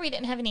 This year we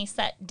didn't have any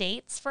set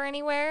dates for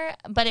anywhere,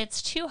 but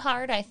it's too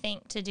hard, I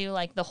think, to do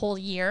the whole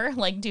year,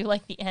 do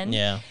the end.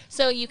 Yeah.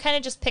 So you kind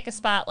of just pick a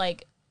spot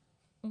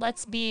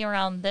let's be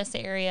around this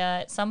area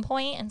at some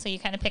point, and so you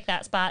kind of pick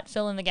that spot,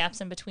 fill in the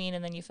gaps in between,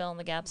 and then you fill in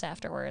the gaps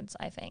afterwards,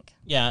 I think.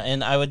 Yeah,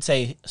 and I would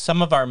say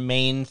some of our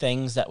main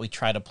things that we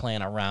try to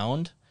plan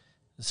around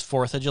is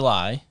 4th of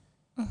July,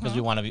 because we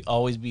want to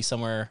always be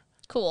somewhere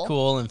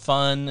cool and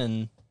fun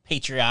and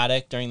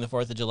patriotic during the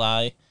 4th of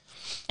July.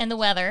 And the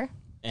weather.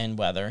 And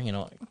weather,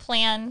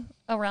 Plan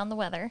around the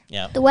weather.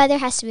 Yeah. The weather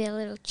has to be a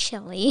little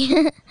chilly.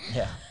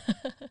 Yeah.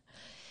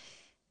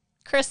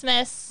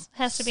 Christmas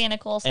has to be in a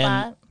cool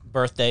spot. And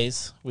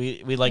birthdays.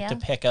 We like to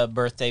pick a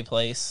birthday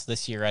place.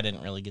 This year I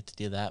didn't really get to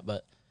do that,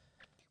 but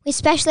We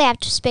especially have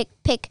to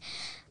pick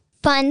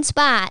fun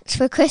spots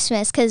for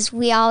Christmas because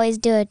we always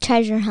do a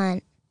treasure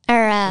hunt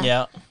or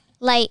a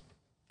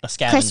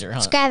scavenger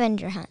hunt.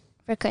 Scavenger hunt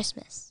for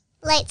Christmas.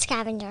 Light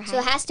scavenger hunt. So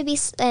it has to be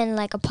in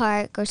a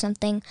park or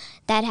something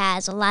that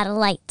has a lot of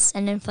lights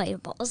and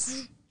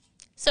inflatables.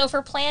 So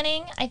for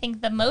planning, I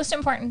think the most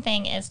important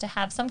thing is to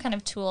have some kind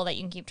of tool that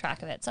you can keep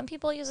track of it. Some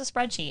people use a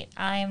spreadsheet.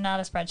 I am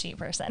not a spreadsheet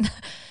person.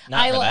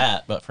 Not for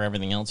that, but for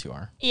everything else you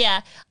are.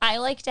 Yeah. I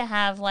like to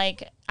have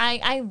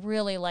I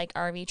really like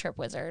RV Trip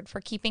Wizard for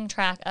keeping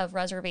track of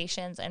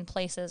reservations and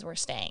places we're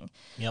staying.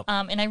 Yep.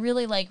 And I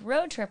really like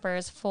Road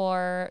Trippers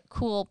for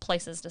cool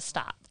places to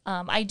stop.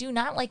 I do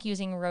not like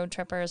using Road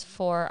Trippers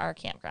for our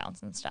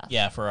campgrounds and stuff.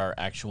 Yeah, for our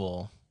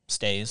actual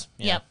stays.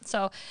 Yeah. Yep.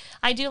 So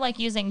I do like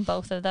using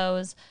both of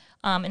those.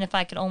 And if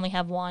I could only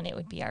have one, it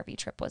would be RV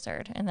Trip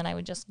Wizard. And then I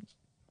would just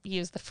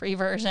use the free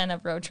version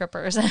of Road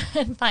Trippers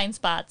and find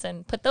spots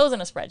and put those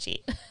in a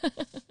spreadsheet.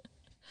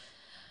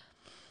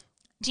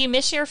 Do you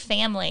miss your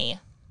family?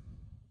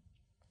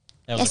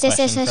 That was a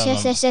question from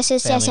a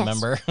family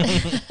member.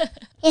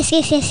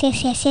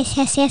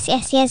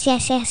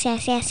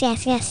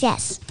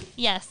 Yes.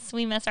 Yes,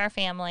 we miss our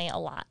family a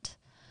lot.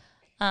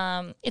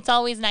 It's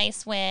always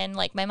nice when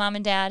my mom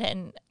and dad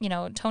and,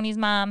 Tony's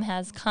mom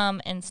has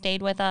come and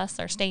stayed with us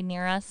or stayed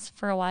near us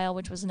for a while,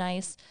 which was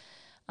nice.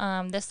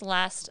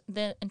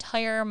 The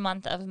entire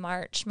month of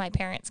March, my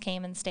parents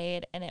came and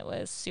stayed, and it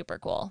was super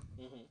cool.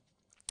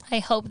 Mm-hmm. I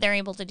hope they're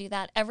able to do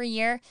that every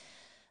year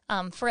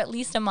for at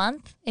least a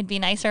month. It'd be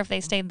nicer if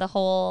they stayed the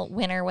whole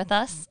winter with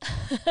us.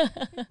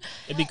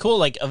 It'd be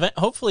cool.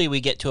 Hopefully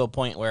we get to a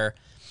point where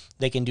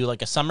they can do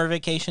a summer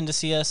vacation to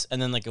see us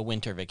and then a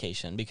winter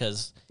vacation,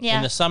 because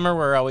in the summer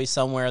we're always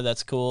somewhere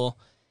that's cool,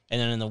 and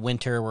then in the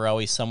winter we're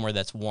always somewhere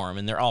that's warm,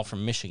 and they're all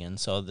from Michigan,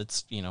 so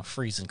that's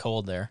freezing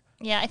cold there.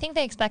 Yeah, I think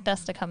they expect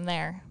us to come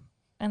there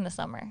in the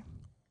summer.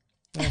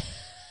 Yeah.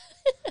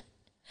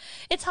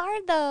 It's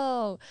hard,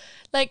 though.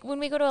 Like, when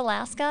we go to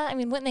Alaska, I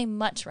mean, wouldn't they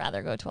much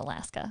rather go to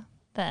Alaska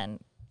than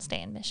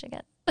stay in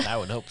Michigan? I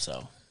would hope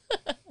so.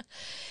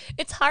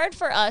 It's hard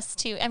for us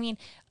to, I mean,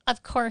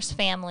 of course,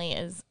 family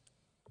is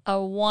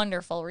a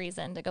wonderful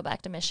reason to go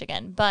back to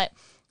Michigan, but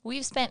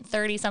we've spent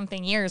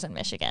 30-something years in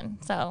Michigan.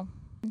 So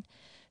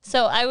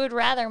I would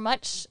rather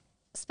much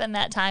spend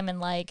that time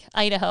in, like,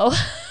 Idaho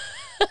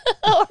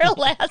or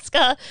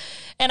Alaska,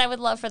 and I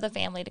would love for the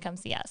family to come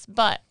see us.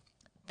 But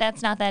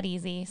that's not that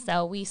easy,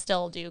 so we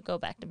still do go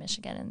back to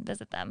Michigan and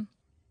visit them.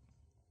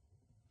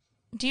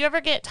 Do you ever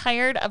get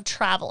tired of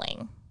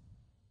traveling?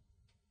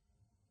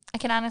 I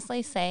can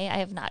honestly say I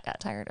have not got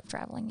tired of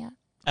traveling yet.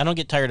 I don't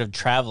get tired of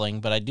traveling,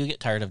 but I do get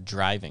tired of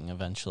driving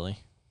eventually.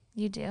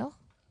 You do?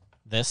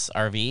 This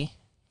RV?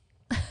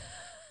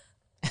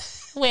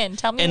 When?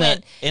 Tell me In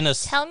when.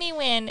 Tell me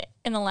when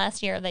in the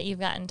last year that you've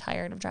gotten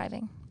tired of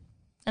driving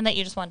and that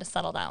you just wanted to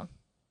settle down.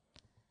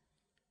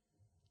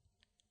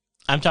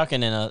 I'm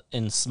talking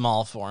in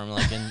small form,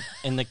 like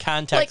in the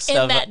context like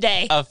in of that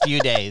day. a few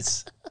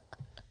days.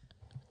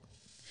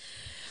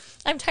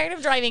 I'm tired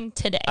of driving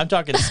today. I'm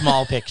talking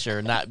small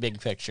picture, not big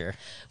picture.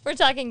 We're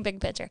talking big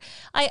picture.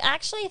 I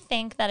actually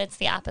think that it's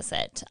the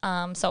opposite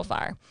so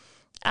far.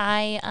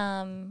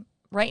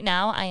 Right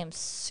now, I am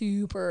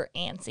super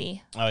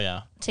antsy Oh,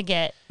 yeah. to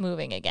get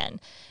moving again.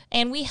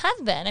 And we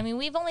have been. I mean,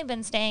 we've only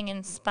been staying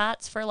in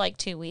spots for like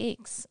 2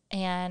 weeks.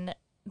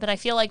 But I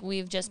feel like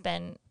we've just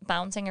been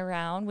bouncing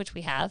around, which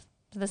we have,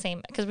 the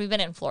same, because we've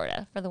been in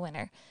Florida for the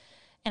winter.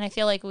 And I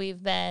feel like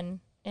we've been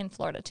in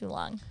Florida too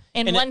long,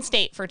 in one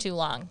state for too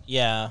long.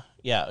 Yeah.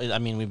 I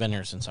mean, we've been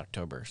here since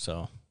October,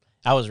 so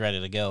I was ready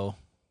to go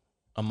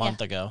a month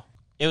ago.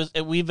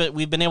 We've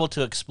been able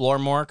to explore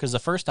more because the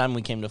first time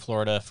we came to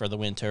Florida for the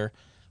winter,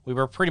 we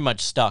were pretty much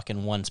stuck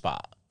in one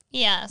spot.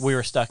 Yes, We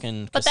were stuck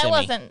in but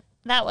Kissimmee.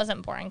 that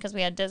wasn't boring because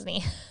we had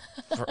Disney.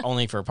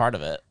 only for part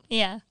of it.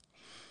 Yeah.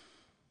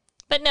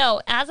 But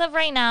no, as of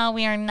right now,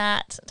 we are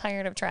not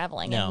tired of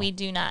traveling, No. and we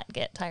do not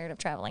get tired of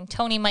traveling.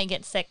 Tony might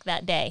get sick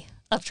that day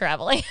of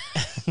traveling.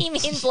 He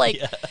means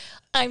like,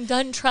 I'm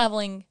done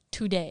traveling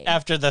today.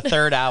 After the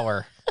third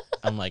hour,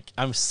 I'm like,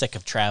 I'm sick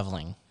of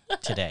traveling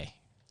today.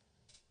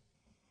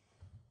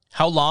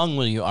 How long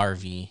will you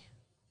RV?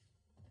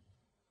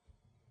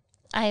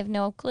 I have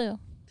no clue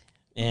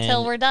And,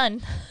 until we're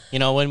done. you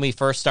know, when we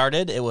first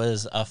started, it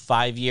was a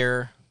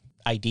 5-year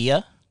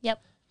idea.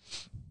 Yep.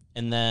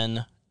 And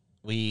then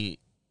we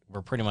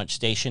were pretty much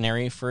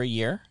stationary for a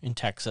year in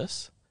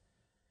Texas.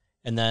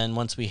 And then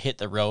once we hit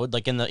the road,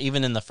 like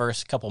even in the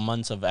first couple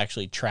months of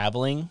actually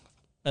traveling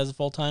as a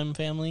full-time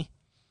family,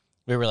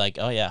 we were like,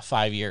 oh yeah,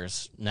 5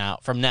 years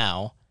from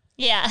now.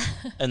 Yeah.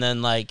 And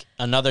then like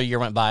another year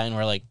went by and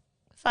we're like,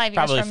 5 years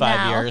probably from 5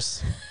 now.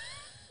 years.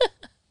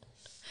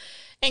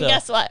 And So-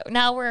 guess what?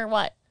 Now we're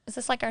what? Is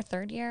this like our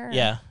third year?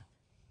 Yeah.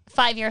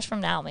 5 years from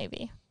now,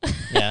 maybe.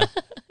 Yeah.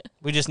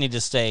 We just need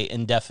to stay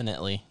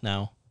indefinitely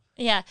now.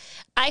 Yeah.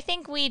 I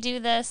think we do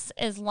this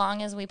as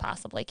long as we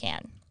possibly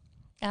can.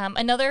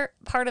 Another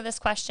part of this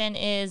question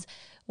is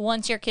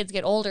once your kids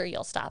get older,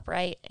 you'll stop,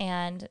 right?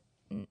 And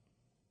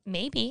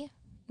maybe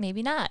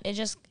not.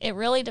 It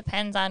really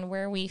depends on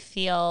where we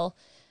feel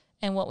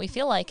and what we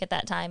feel like at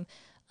that time.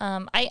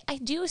 I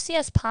do see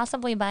us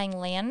possibly buying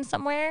land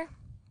somewhere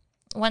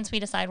once we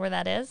decide where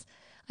that is.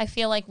 I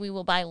feel like we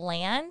will buy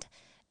land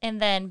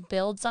and then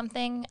build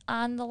something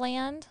on the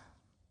land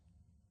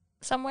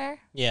somewhere.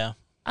 Yeah.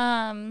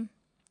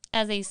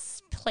 As a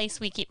place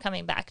we keep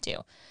coming back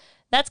to.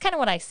 That's kind of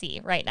what I see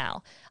right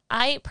now.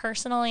 I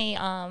personally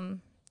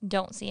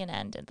don't see an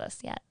end to this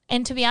yet.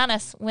 And to be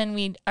honest, when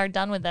we are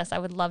done with this, I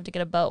would love to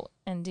get a boat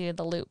and do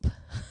the loop.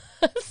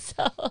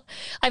 So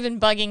I've been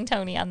bugging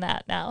Tony on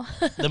that now.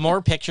 The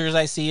more pictures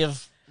I see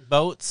of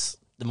boats,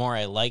 the more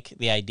I like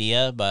the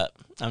idea, but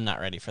I'm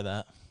not ready for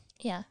that.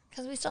 Yeah,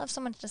 because we still have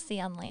so much to see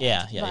on land.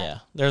 Yeah.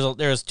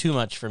 There's too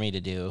much for me to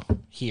do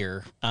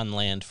here on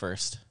land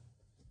first.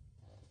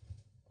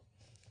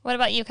 What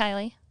about you,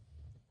 Kylie?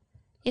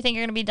 You think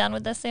you're going to be done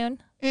with this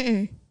soon?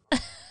 Mm-mm.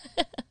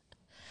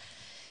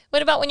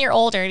 What about when you're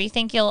older? Do you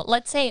think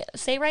let's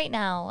say right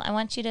now, I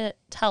want you to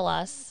tell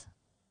us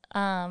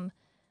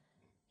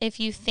if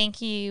you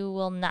think you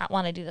will not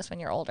want to do this when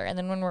you're older. And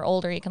then when we're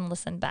older, you can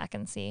listen back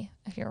and see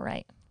if you're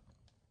right.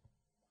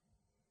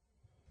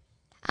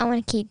 I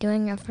want to keep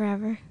doing it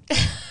forever.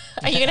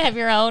 Are you going to have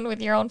your own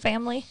with your own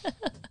family?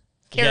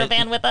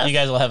 Caravan with us? You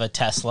guys will have a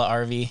Tesla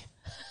RV.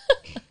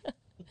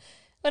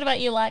 What about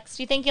you, Lex?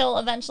 Do you think you'll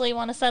eventually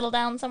want to settle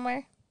down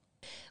somewhere?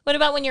 What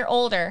about when you're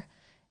older?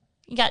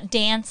 You got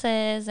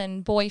dances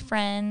and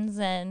boyfriends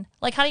and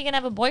like, how are you going to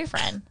have a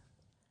boyfriend?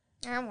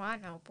 I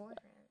want no boyfriend.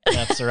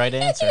 That's the right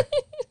answer.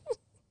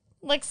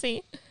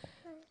 Lexi,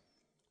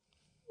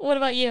 what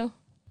about you?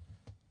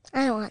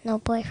 I don't want no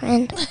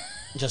boyfriend.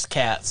 Just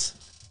cats.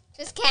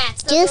 Just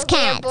cats. Just Those will be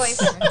our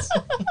cats. boyfriends.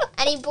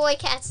 Any boy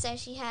cats that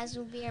she has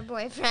will be her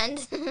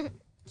boyfriend.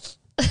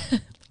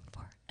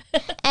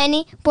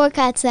 Any boy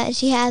cats that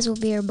she has will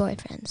be her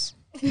boyfriends.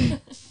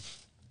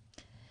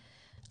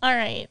 All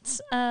right.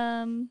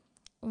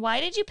 Why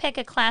did you pick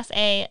a Class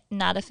A,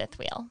 not a fifth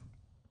wheel?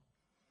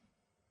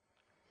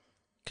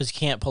 Because you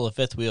can't pull a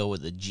fifth wheel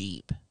with a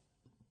Jeep.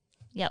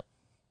 Yep.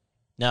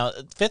 Now,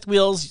 fifth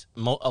wheels,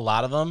 a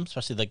lot of them,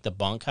 especially like the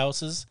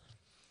bunkhouses,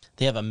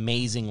 they have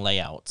amazing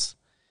layouts.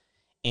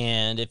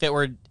 And if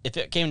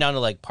it came down to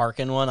like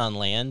parking one on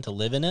land to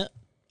live in it,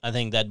 I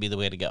think that'd be the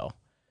way to go.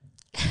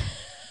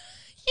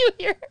 You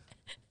hear?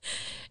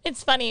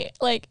 It's funny,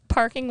 like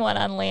parking one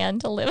on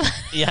land to live.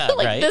 Yeah,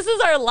 like right. This is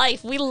our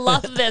life. We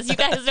love this. You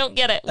guys don't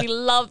get it. We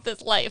love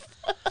this life.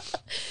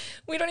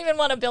 We don't even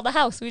want to build a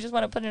house. We just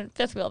want to put a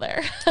fifth wheel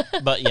there.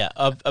 But yeah,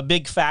 a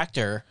big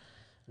factor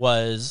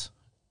was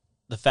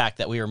the fact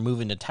that we were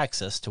moving to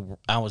Texas.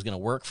 I was going to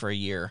work for a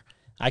year.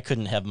 I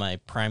couldn't have my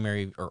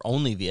primary or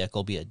only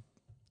vehicle be a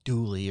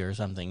dually or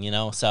something,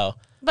 so.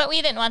 But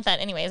we didn't want that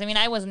anyways. I mean,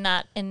 I was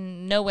not,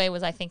 in no way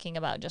was I thinking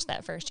about just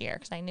that first year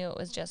because I knew it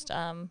was just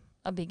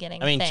a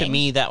beginning thing. To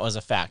me, that was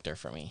a factor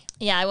for me.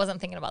 Yeah, I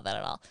wasn't thinking about that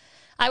at all.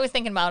 I was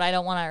thinking about I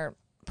don't want our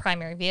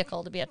primary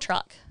vehicle to be a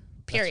truck,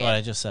 period. That's what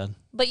I just said.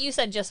 But you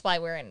said just why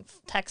we're in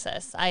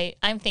Texas.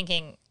 I'm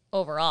thinking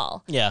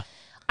overall. Yeah.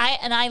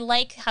 I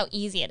like how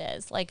easy it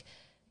is. Like,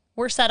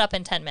 we're set up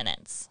in 10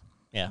 minutes.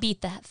 Yeah.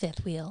 Beat that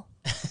fifth wheel.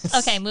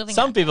 Okay, moving on.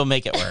 Some people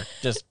make it work.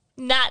 Just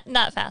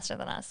not faster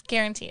than us.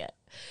 Guarantee it.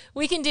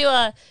 We can do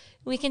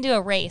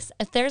a race.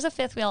 If there's a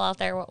fifth wheel out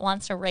there that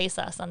wants to race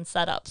us on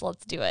setups,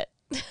 let's do it.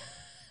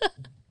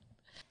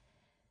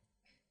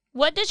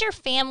 What does your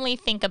family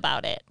think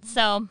about it?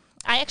 So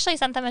I actually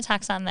sent them a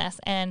text on this,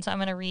 and so I'm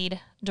going to read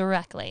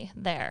directly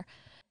there.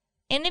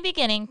 In the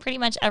beginning, pretty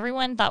much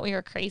everyone thought we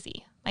were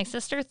crazy. My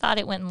sister thought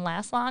it wouldn't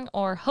last long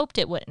or hoped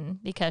it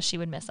wouldn't because she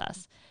would miss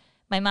us.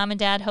 My mom and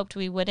dad hoped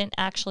we wouldn't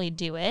actually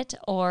do it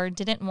or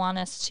didn't want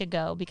us to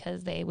go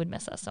because they would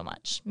miss us so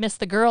much. Miss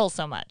the girls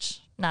so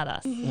much, not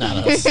us.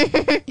 not us.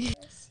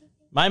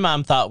 My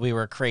mom thought we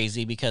were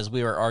crazy because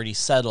we were already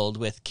settled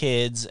with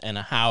kids and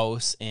a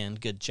house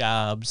and good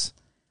jobs.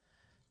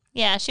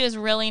 Yeah, she was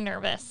really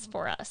nervous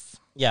for us.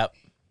 Yep.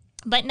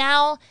 But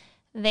now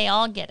they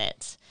all get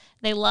it.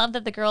 They love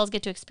that the girls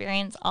get to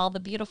experience all the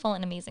beautiful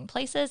and amazing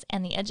places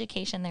and the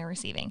education they're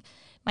receiving.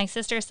 My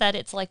sister said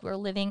it's like we're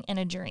living in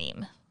a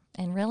dream.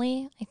 And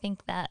really, I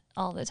think that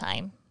all the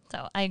time.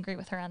 So I agree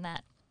with her on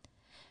that.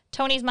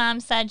 Tony's mom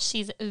said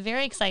she's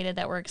very excited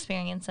that we're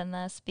experiencing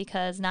this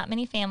because not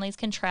many families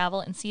can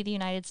travel and see the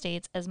United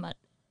States as much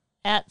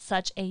at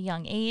such a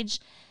young age.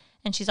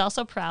 And she's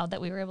also proud that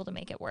we were able to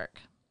make it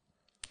work.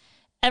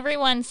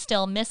 Everyone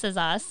still misses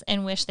us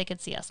and wish they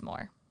could see us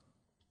more.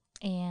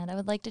 And I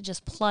would like to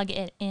just plug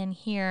it in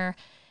here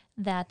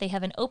that they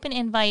have an open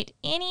invite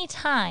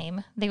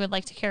anytime they would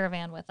like to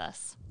caravan with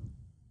us.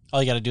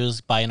 All you got to do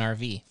is buy an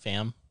RV,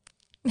 fam.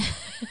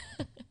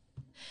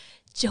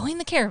 Join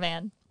the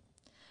caravan.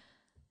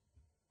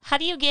 How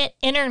do you get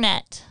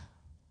internet?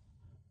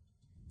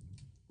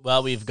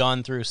 Well, we've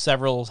gone through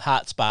several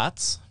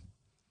hotspots.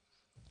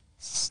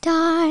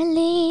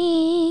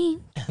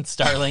 Starlink. And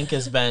Starlink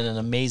has been an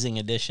amazing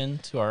addition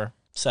to our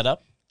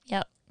setup.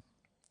 Yep.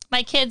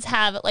 My kids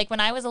have, like when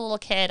I was a little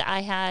kid,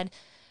 I had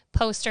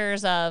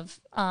posters of,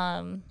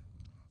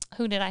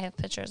 who did I have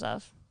pictures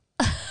of?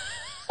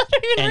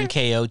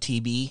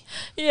 NKOTB.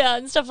 Yeah,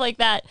 and stuff like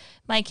that.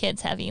 My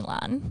kids have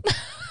Elon.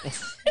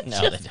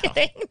 No, they don't.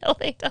 Kidding. No,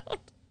 they don't.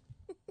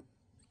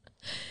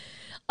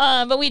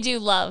 But we do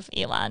love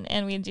Elon,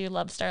 and we do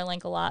love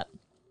Starlink a lot.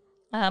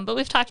 But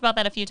we've talked about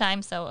that a few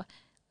times, so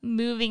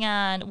moving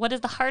on. What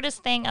is the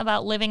hardest thing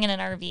about living in an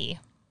RV?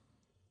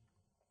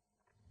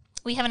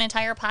 We have an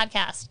entire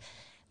podcast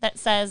that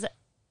says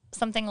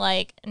something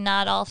like,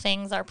 not all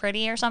things are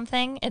pretty or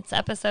something. It's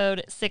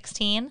episode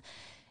 16,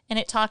 and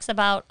it talks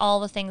about all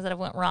the things that have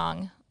went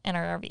wrong in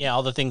our RV. Yeah,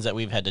 all the things that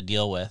we've had to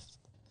deal with.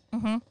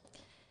 Mm-hmm.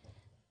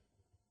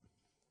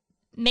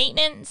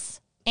 Maintenance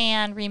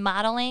and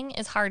remodeling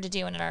is hard to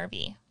do in an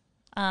RV.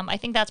 I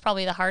think that's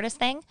probably the hardest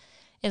thing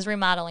is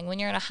remodeling. When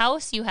you're in a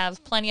house, you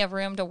have plenty of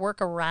room to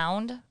work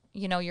around,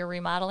 your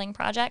remodeling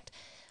project.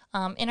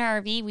 In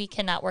our RV, we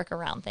cannot work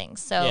around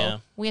things. So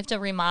we have to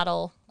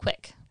remodel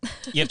quick.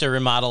 You have to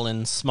remodel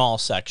in small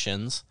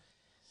sections.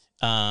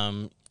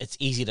 It's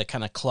easy to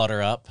kind of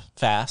clutter up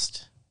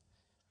fast.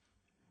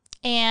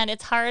 And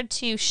it's hard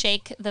to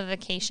shake the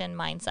vacation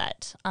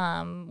mindset.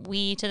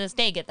 We, to this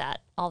day, get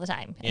that all the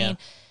time. Yeah. I mean,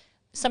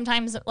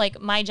 sometimes,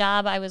 like my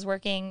job,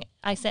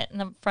 I sit in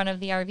the front of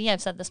the RV.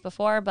 I've said this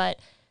before, but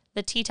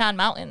the Teton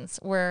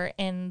Mountains were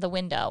in the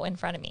window in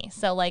front of me.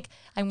 So, like,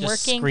 I'm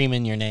Just working.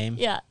 screaming your name.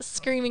 Yeah,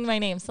 screaming my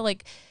name. So,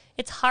 like,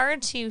 it's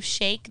hard to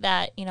shake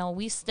that,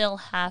 we still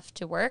have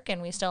to work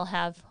and we still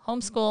have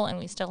homeschool and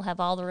we still have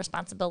all the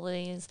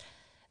responsibilities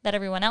that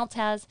everyone else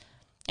has.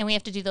 And we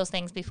have to do those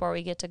things before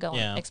we get to go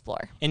and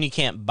explore. And you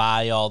can't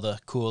buy all the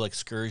cool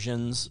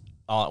excursions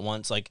all at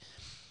once.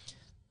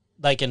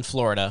 Like in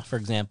Florida, for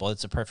example,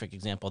 it's a perfect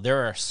example.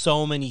 There are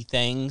so many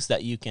things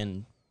that you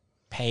can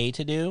pay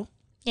to do.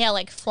 Yeah,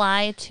 like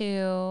fly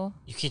to...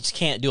 You just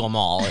can't do them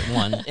all at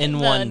one the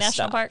one national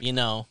stop, park.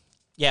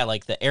 yeah,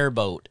 like the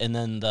airboat, and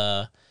then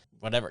the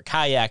whatever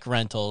kayak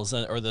rentals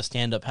or the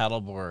stand-up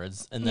paddle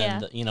boards, and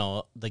then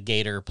the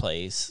gator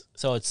place.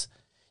 So it's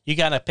you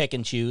gotta pick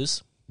and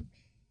choose.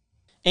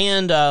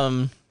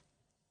 And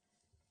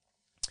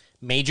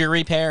major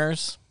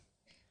repairs.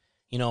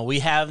 We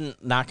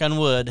haven't, knock on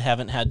wood,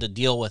 haven't had to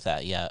deal with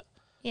that yet.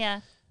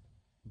 Yeah.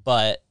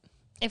 But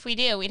if we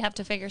do, we'd have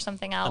to figure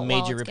something out. A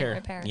major while it's getting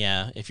repair. repaired.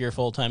 Yeah. If you're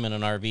full-time in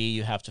an RV,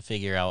 you have to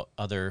figure out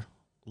other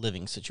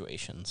living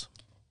situations.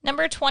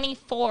 Number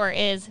 24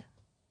 is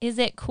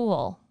it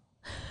cool?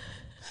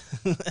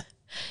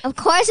 Of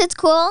course it's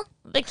cool.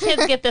 The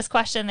kids get this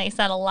question. They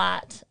said a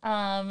lot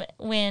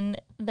when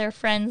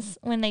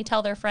they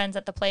tell their friends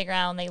at the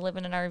playground they live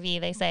in an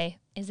RV, they say,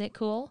 is it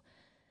cool?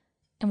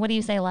 And what do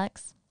you say,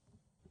 Lex?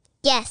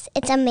 Yes,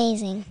 it's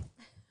amazing.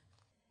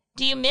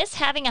 Do you miss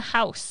having a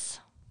house?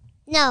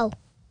 No.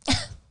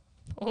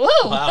 Woo!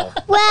 Wow.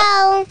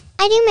 Well,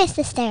 I do miss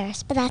the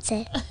stairs, but that's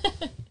it.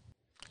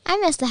 I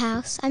miss the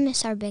house. I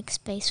miss our big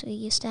space we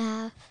used to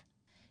have.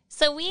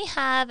 So we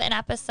have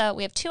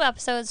we have 2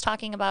 episodes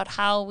talking about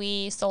how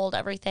we sold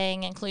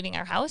everything, including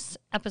our house,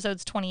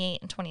 episodes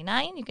 28 and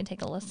 29. You can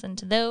take a listen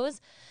to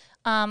those.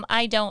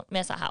 I don't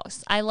miss a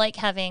house. I like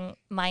having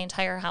my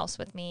entire house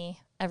with me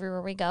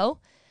everywhere we go.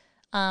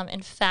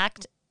 In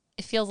fact,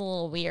 it feels a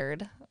little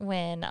weird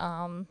when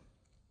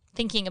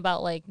thinking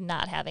about like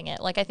not having it.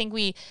 Like I think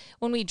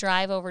when we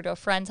drive over to a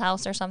friend's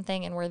house or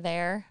something and we're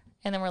there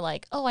and then we're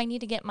like, oh, I need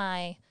to get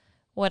my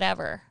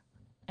whatever.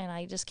 And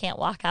I just can't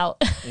walk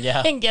out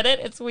and get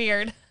it. It's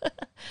weird.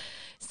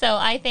 So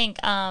I think,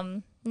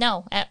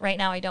 no, right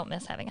now I don't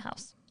miss having a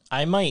house.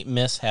 I might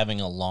miss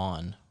having a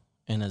lawn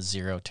in a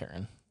zero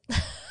turn.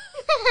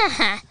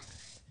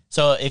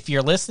 So if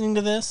you're listening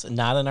to this,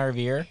 not an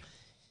RVer,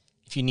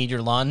 if you need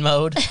your lawn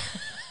mowed,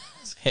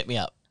 hit me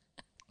up.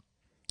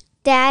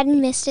 Dad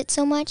missed it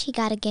so much, he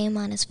got a game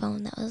on his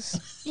phone that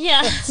was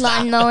Yeah.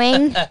 lawn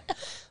mowing. Well,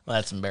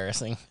 that's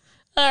embarrassing.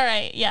 All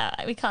right. Yeah.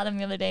 We caught him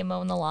the other day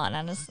mowing the lawn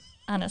on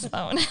his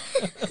phone.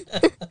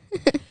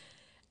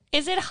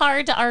 Is it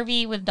hard to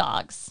RV with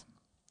dogs?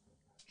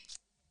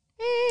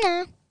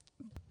 No.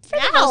 For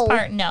the most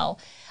part, no.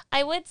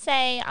 I would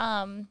say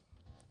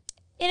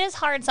it is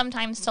hard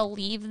sometimes to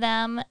leave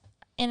them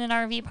in an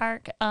RV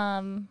park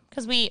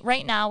because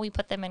right now we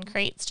put them in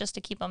crates just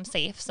to keep them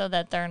safe so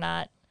that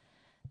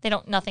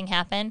nothing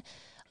happen.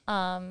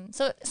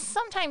 So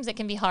sometimes it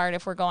can be hard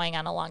if we're going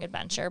on a long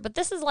adventure, but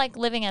this is like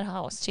living at a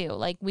house too.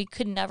 Like we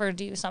could never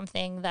do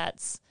something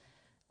that's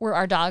where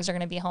our dogs are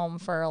going to be home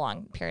for a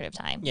long period of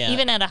time,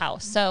 even at a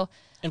house. So,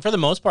 and for the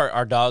most part,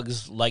 our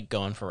dogs like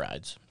going for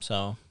rides.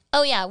 So,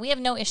 oh yeah, we have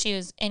no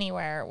issues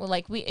anywhere.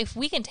 If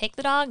we can take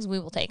the dogs, we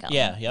will take them.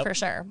 Yeah, yep. For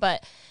sure.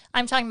 But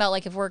I'm talking about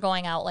like if we're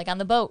going out like on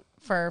the boat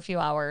for a few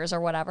hours or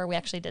whatever, we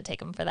actually did take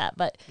them for that.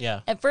 But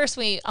at first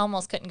we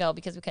almost couldn't go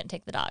because we couldn't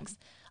take the dogs.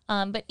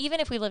 But even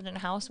if we lived in a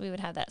house, we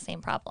would have that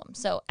same problem.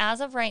 So as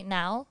of right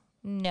now,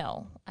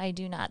 no, I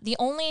do not. The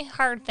only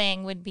hard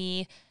thing would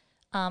be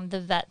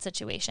the vet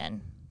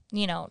situation,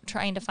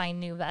 trying to find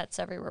new vets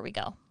everywhere we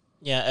go.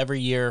 Yeah, every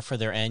year for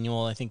their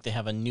annual, I think they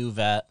have a new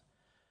vet.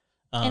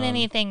 And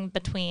anything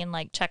between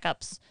like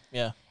checkups.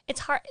 Yeah. It's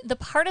hard. The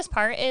hardest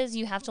part is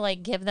you have to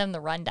like give them the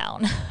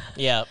rundown.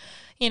 Yeah.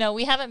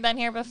 We haven't been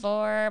here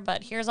before,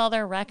 but here's all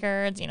their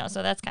records,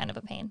 so that's kind of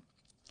a pain.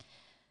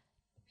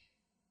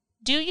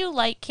 Do you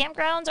like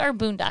campgrounds or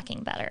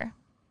boondocking better?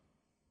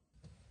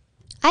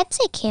 I'd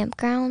say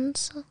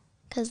campgrounds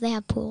because they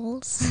have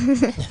pools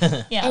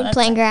Yeah, and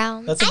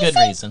playgrounds. That's a good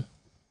reason.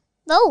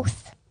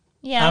 Both.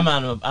 Yeah.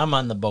 I'm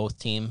on the both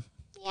team.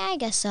 Yeah, I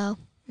guess so.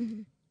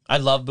 Mm-hmm. I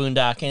love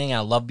boondocking. I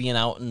love being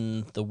out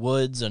in the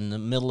woods and the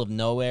middle of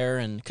nowhere,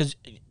 and because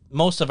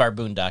most of our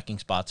boondocking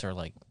spots are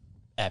like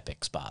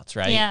epic spots,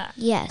 right? Yeah.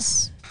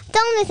 Yes. The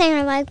only thing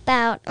I like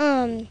about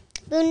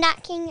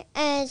boondocking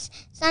is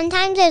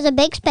sometimes there's a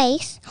big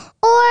space,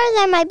 or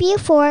there might be a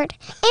fort,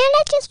 and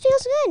it just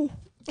feels good.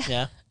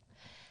 Yeah.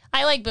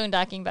 I like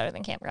boondocking better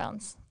than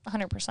campgrounds,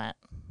 100%.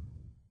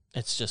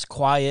 It's just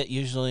quiet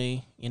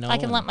usually, I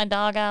can let my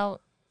dog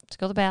out to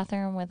go to the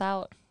bathroom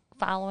without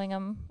following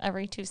him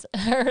every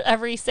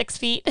 6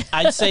 feet.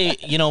 I'd say,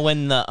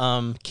 when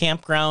the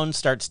campground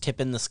starts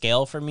tipping the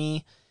scale for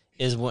me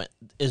is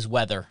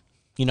weather.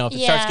 If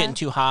it starts getting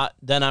too hot,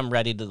 then I'm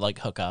ready to like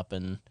hook up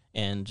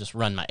and just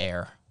run my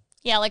air.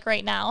 Yeah, like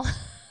right now.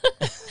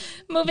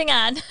 Moving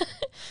on.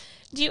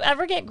 Do you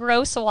ever get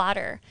gross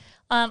water?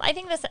 I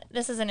think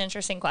this is an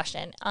interesting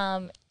question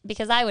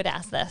because I would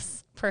ask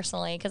this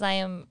personally because I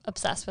am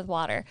obsessed with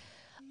water.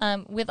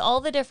 With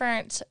all the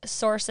different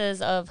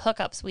sources of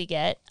hookups we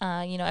get,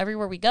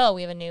 everywhere we go,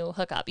 we have a new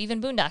hookup.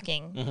 Even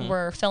boondocking,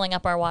 we're filling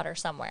up our water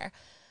somewhere.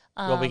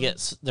 Well,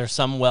 there's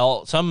some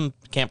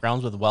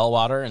campgrounds with well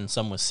water and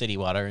some with city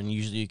water, and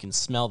usually you can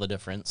smell the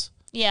difference.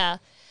 Yeah,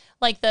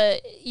 like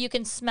you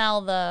can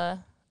smell the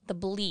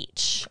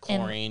bleach,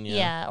 chlorine,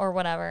 or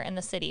whatever in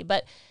the city.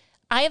 But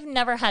I have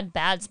never had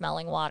bad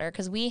smelling water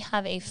because we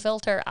have a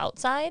filter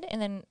outside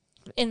and then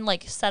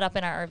set up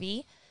in our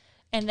RV.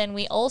 And then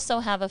we also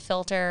have a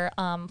filter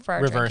for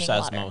our reverse drinking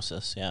water.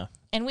 osmosis, yeah.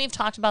 And we've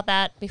talked about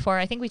that before.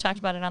 I think we talked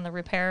about it on the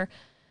repair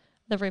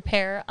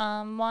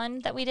one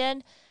that we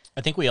did.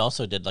 I think we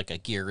also did like a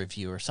gear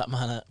review or something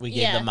on it. We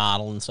gave Yeah. the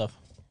model and stuff.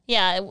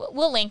 Yeah,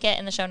 we'll link it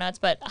in the show notes,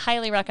 but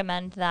highly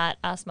recommend that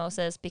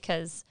osmosis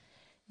because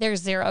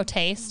there's zero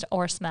taste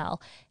or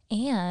smell.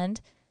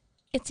 And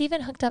it's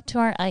even hooked up to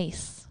our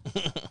ice.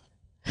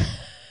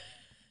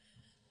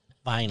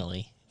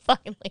 Finally.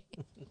 Finally.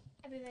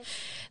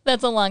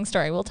 That's a long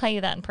story. We'll tell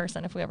you that in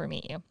person if we ever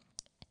meet you.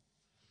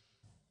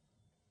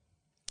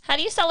 How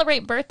do you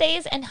celebrate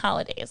birthdays and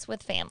holidays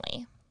with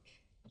family?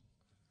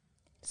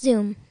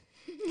 Zoom.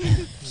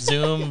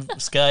 Zoom,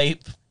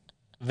 Skype,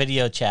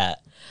 video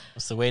chat.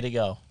 That's the way to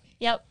go.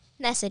 Yep.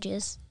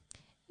 Messages.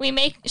 We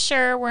make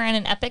sure we're in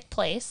an epic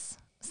place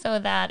so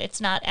that it's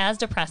not as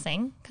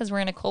depressing because we're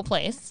in a cool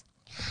place.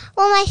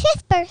 Well, my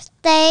 5th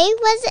birthday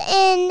was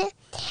in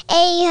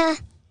a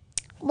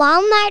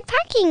Walmart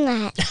parking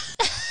lot.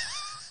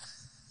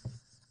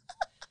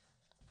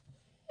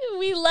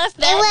 We left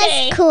It that was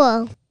day.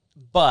 cool.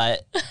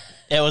 But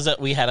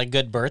we had a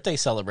good birthday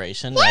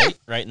celebration, right?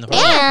 Right in the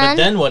front. And-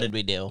 But then what did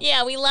we do?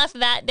 Yeah, we left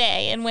that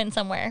day and went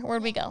somewhere.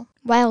 Where'd we go?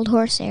 Wild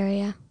horse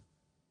area.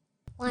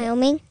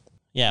 Wyoming.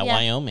 Yeah, Yeah.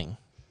 Wyoming.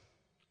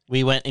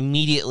 We went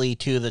immediately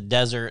to the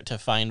desert to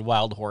find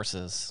wild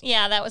horses.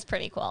 Yeah, that was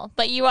pretty cool.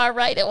 But you are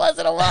right. It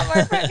wasn't a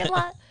Walmart parking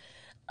lot.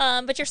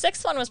 But your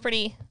 6th one was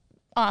pretty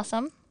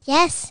awesome.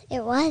 Yes,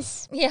 it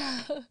was.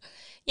 Yeah.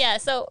 Yeah.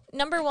 So,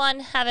 number 1,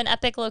 have an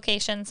epic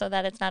location so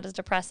that it's not as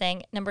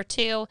depressing. Number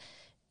 2,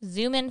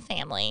 Zoom in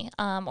family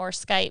or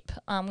Skype.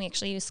 We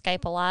actually use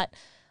Skype a lot.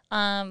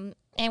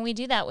 And we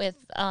do that with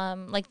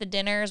like the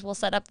dinners. We'll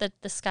set up the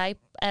Skype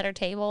at our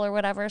table or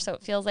whatever. So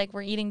it feels like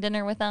we're eating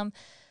dinner with them.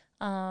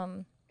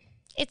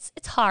 It's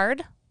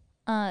hard.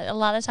 A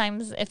lot of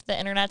times if the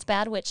internet's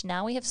bad, which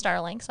now we have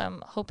Starlink, so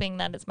I'm hoping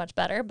that it's much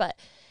better. But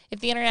if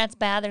the internet's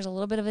bad, there's a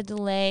little bit of a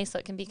delay, so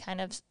it can be kind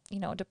of,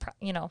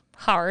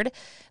 hard.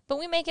 But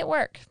we make it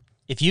work.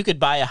 If you could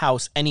buy a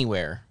house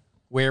anywhere,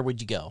 where would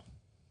you go?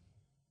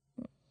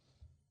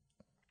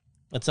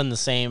 It's in the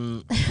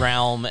same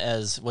realm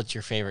as what's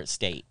your favorite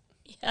state?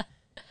 Yeah.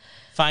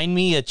 Find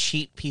me a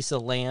cheap piece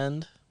of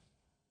land,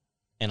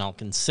 and I'll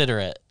consider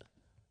it.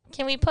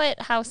 Can we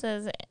put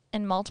houses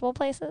in multiple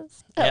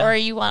places? Yeah. Or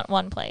you want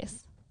one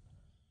place?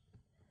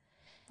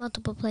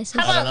 Multiple places.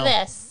 How I don't about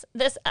know.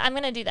 this? I'm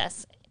going to do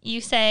this.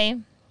 You say,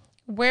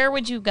 where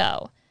would you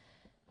go?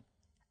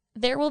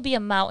 There will be a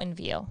mountain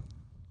view.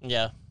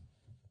 Yeah.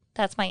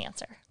 That's my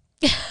answer.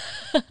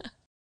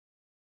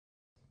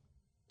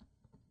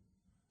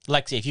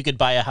 Lexi, if you could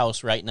buy a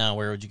house right now,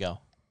 where would you go?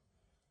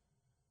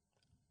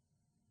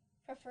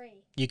 For free.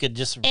 You could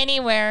just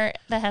Anywhere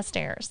that has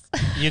stairs.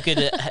 you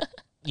could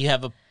you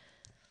have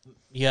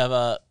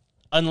a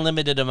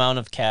unlimited amount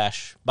of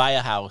cash. Buy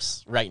a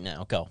house right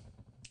now. Go.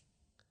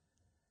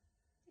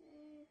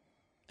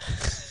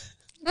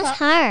 That's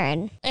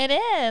hard. It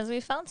is. We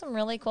found some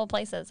really cool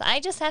places. I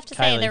just have to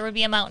say Kylie. there would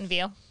be a mountain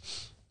view.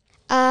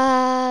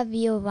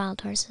 View of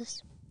wild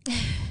horses.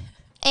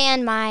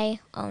 And my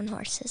own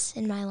horses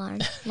in my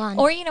lawn.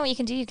 Or you know what you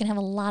can do? You can have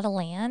a lot of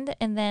land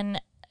and then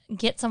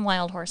get some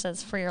wild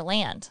horses for your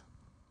land.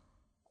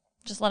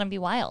 Just let them be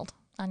wild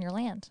on your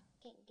land.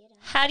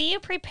 How do you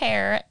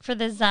prepare for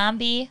the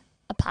zombie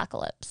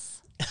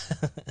apocalypse?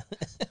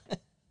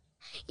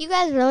 You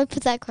guys really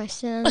put that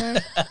question in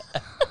there?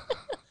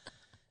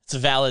 It's a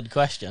valid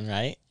question,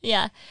 right?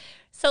 Yeah.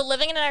 So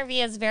living in an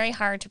RV is very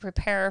hard to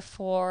prepare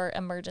for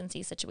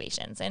emergency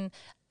situations. And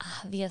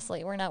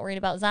obviously, we're not worried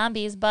about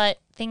zombies, but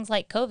things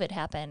like COVID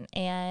happen.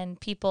 And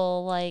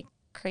people like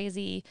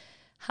crazy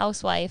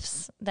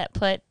housewives that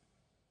put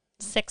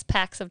 6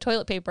 packs of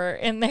toilet paper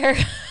in their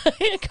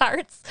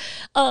carts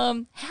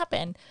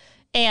happen.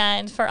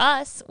 And for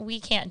us, we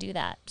can't do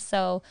that.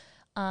 So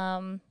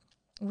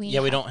we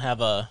don't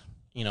have a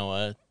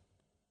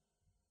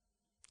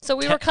So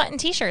we were cutting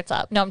T-shirts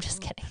up. No, I'm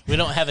just kidding. we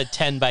don't have a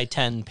 10 by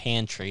 10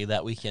 pantry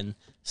that we can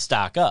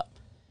stock up.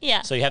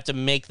 Yeah. So you have to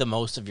make the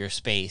most of your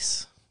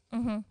space.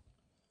 And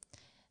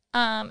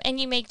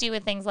you make do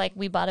with things like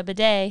we bought a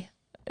bidet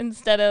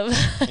instead of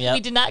Yep. we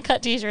did not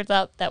cut T-shirts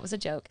up. That was a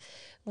joke.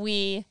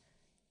 We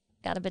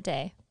got a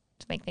bidet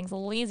to make things a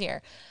little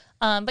easier.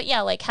 But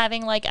yeah, like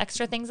having like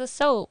extra things of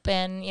soap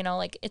and,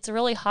 like it's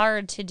really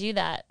hard to do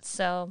that.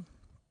 So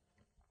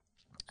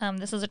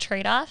this is a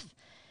trade-off.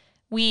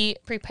 We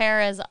prepare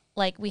as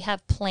like we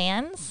have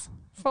plans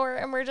for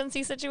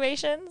emergency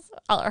situations.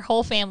 Our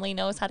whole family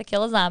knows how to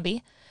kill a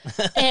zombie.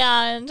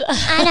 And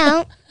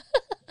I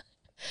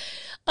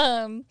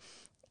don't.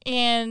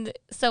 and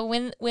so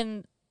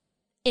when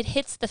it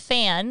hits the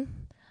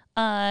fan,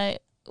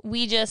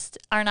 we just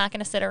are not going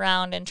to sit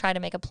around and try to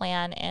make a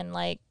plan and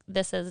like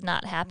this is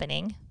not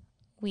happening.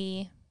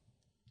 We're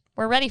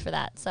ready for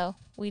that. So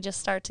we just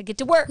start to get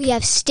to work. We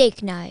have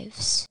steak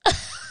knives.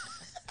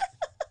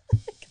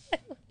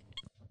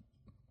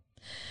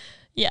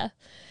 Yeah.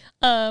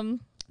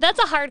 That's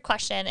a hard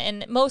question.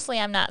 And mostly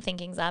I'm not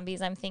thinking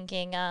zombies. I'm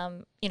thinking,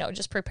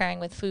 just preparing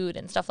with food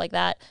and stuff like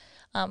that.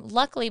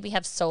 Luckily, we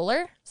have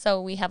solar,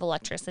 so we have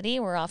electricity.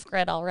 We're off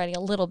grid already a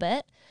little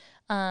bit.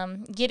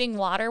 Getting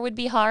water would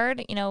be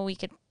hard. You know, we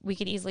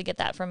could easily get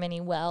that from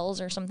any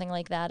wells or something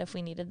like that if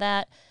we needed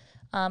that.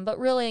 But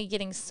really,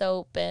 getting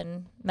soap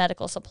and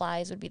medical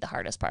supplies would be the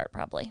hardest part,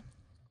 probably.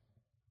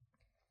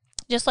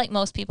 Just like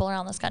most people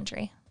around this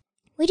country.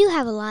 We do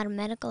have a lot of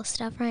medical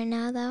stuff right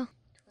now, though.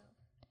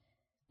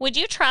 Would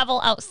you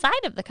travel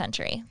outside of the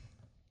country?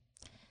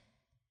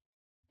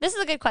 This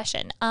is a good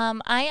question.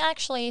 I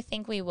actually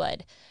think we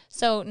would.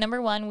 So,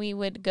 number one, we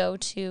would go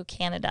to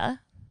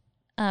Canada.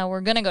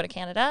 We're going to go to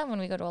Canada when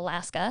we go to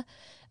Alaska.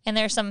 And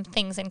there's some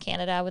things in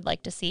Canada I would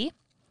like to see.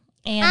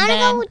 And I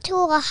then want to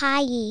go to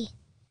Hawaii.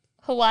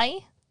 Hawaii?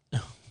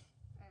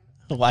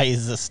 Hawaii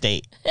is a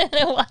state.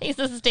 Hawaii is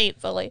a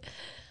state, silly.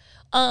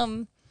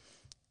 And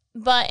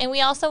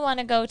we also want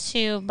to go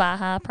to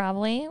Baja,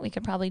 probably. We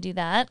could probably do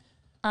that.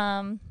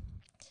 I'm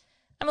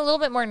a little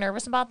bit more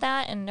nervous about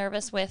that and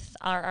nervous with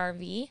our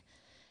RV.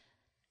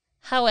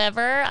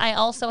 However, I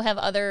also have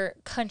other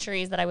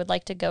countries that I would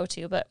like to go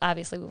to, but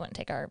obviously we wouldn't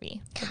take our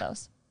RV for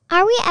those.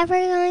 Are we ever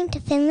going to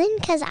Finland?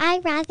 Because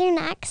I'd rather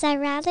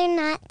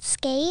not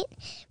skate.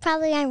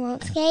 Probably I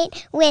won't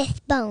skate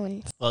with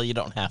bones. Well, you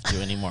don't have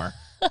to anymore.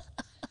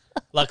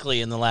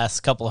 Luckily, in the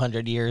last couple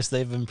hundred years,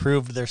 they've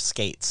improved their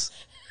skates.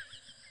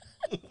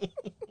 Well,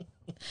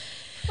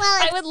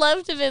 I would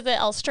love to visit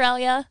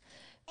Australia,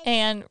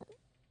 and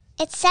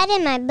it's said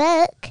in my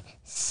book.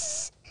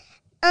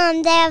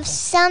 They have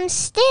some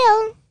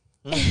still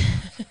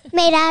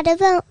made out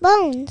of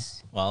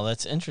bones Well,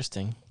 that's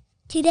interesting.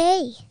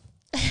 today.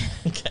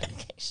 Okay.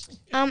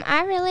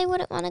 I really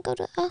wouldn't want to go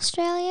to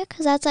Australia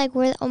because that's like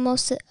where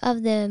almost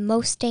of the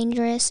most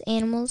dangerous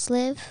animals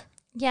live.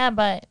 yeah,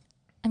 but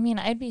I mean,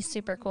 I'd be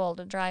super cool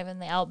to drive in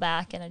the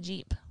outback in a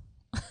Jeep.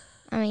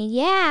 I mean,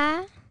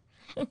 yeah,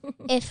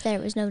 if there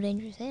was no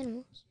dangerous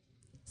animals.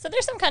 So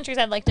there's some countries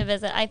I'd like to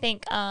visit. I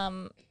think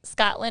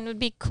Scotland would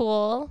be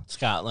cool.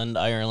 Scotland,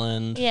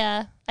 Ireland.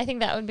 Yeah, I think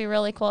that would be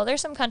really cool.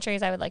 There's some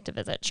countries I would like to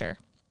visit, sure.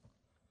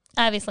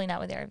 Obviously not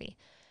with the RV.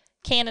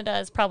 Canada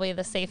is probably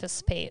the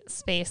safest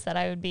space that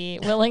I would be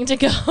willing to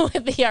go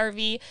with the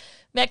RV.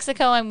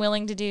 Mexico I'm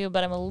willing to do,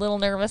 but I'm a little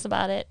nervous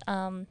about it.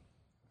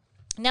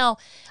 Now,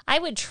 I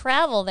would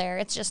travel there.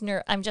 It's just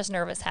I'm just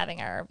nervous having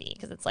our RV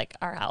because it's like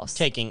our house.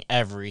 Taking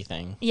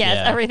everything. Yeah,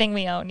 it's everything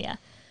we own, yeah.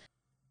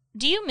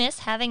 Do you miss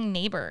having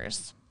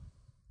neighbors?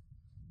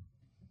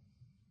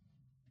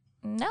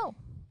 No.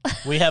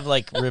 We have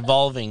like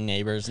revolving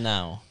neighbors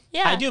now.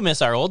 Yeah. I do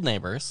miss our old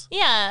neighbors.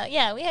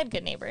 Yeah, we had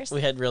good neighbors.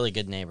 We had really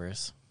good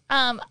neighbors.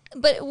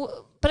 But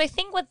I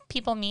think what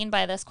people mean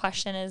by this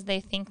question is they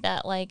think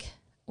that like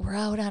we're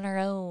out on our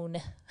own,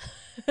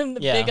 the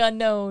big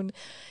unknown,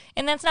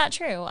 and that's not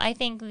true. I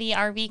think the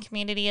RV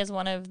community is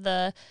one of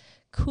the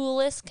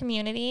coolest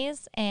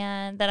communities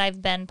and that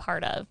I've been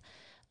part of.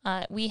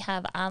 We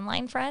have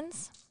online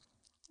friends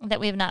that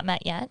we have not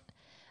met yet,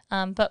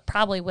 but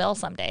probably will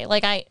someday.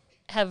 Like I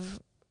have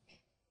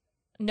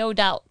no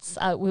doubts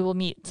we will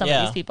meet some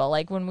of these people.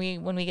 Like when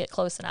we get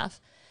close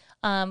enough.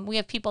 We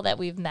have people that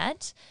we've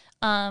met.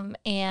 And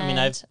I mean,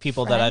 I have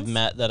people that I've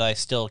met that I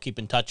still keep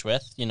in touch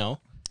with, you know.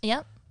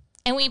 Yep.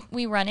 And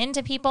we run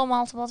into people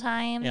multiple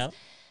times. Yep.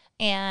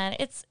 And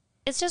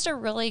it's just a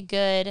really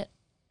good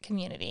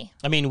community.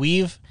 I mean,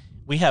 we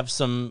have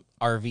some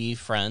RV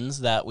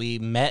friends that we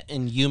met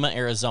in Yuma,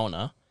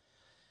 Arizona,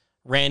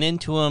 ran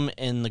into them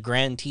in the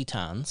Grand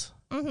Tetons,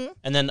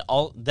 and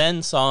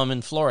then saw them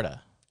in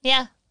Florida.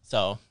 Yeah.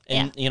 So,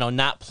 you know,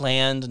 not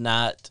planned,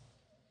 not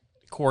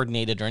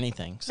coordinated or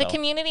anything. So. The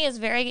community is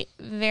very,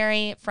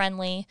 very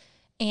friendly,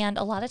 and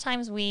a lot of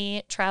times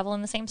we travel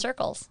in the same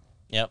circles.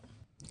 Yep.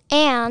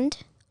 And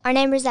our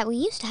neighbors that we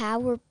used to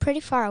have were pretty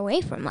far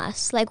away from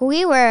us. Like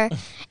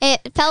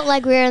it felt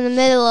like we were in the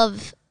middle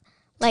of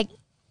like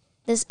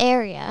this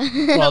area.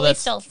 Well, we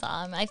still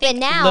saw them. I think But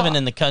now, living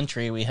in the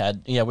country, we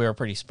were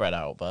pretty spread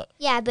out, but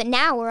but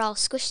now we're all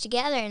squished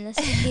together in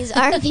these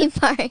RV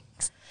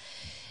parks.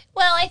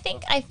 Well, I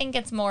think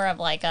it's more of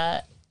like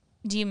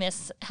do you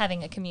miss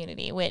having a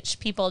community, which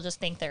people just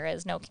think there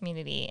is no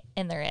community,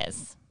 and there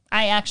is.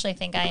 I actually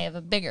think I have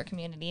a bigger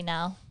community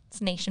now.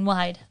 It's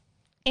nationwide.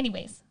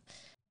 Anyways,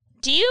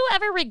 do you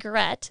ever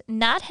regret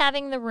not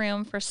having the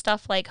room for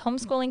stuff like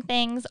homeschooling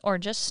things or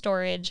just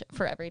storage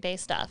for everyday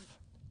stuff?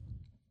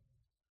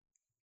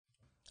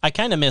 I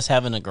kind of miss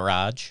having a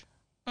garage.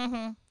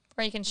 Mm-hmm.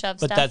 Where you can shove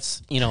But stuff.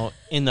 that's, you know,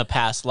 in the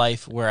past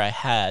life where I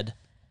had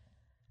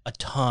a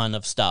ton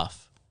of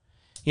stuff.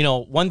 You know,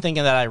 one thing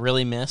that I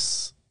really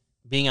miss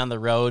being on the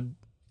road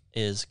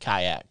is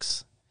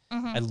kayaks.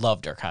 I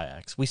loved our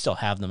kayaks. We still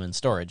have them in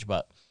storage,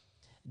 but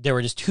they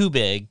were just too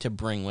big to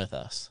bring with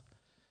us.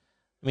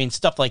 I mean,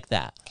 stuff like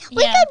that. We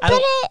could put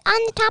it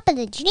on the top of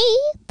the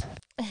Jeep.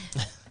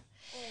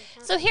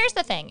 So here's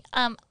the thing.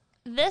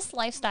 This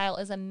lifestyle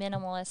is a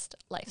minimalist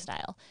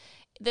lifestyle.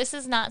 This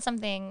is not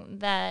something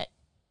that,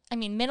 I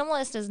mean,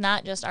 minimalist is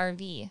not just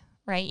RV,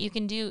 right? You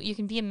can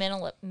be a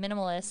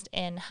minimalist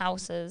in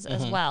houses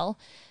as well.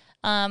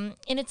 And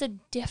it's a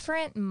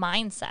different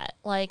mindset.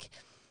 Like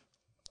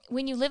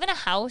when you live in a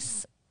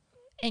house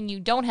and you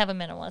don't have a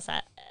minimalist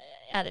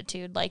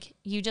attitude, like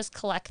you just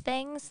collect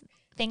things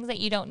that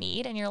you don't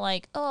need, and you're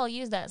like, oh, I'll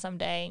use that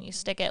someday, and you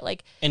stick it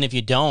like. And if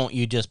you don't,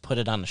 you just put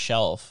it on the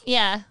shelf.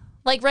 Yeah.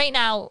 Like right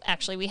now,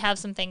 actually, we have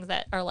some things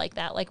that are like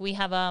that. Like we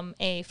have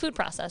a food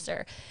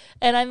processor,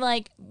 and I'm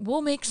like,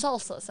 we'll make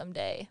salsa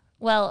someday.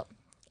 Well,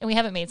 and we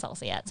haven't made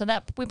salsa yet, so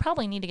that we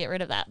probably need to get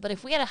rid of that. But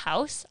if we had a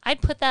house,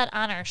 I'd put that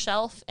on our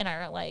shelf in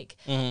our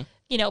pantry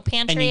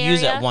And you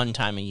use it one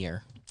time a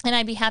year. and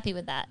I'd be happy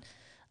with that.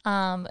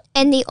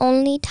 And the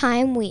only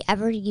time we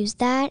ever use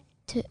that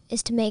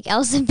is to make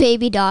Elsa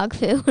baby dog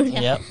food.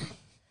 Yep.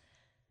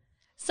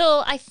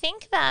 So I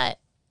think that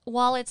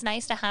while it's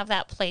nice to have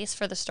that place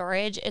for the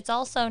storage, it's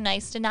also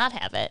nice to not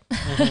have it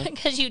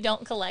because you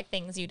don't collect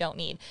things you don't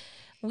need.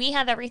 We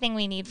have everything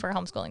we need for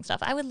homeschooling stuff.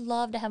 I would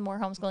love to have more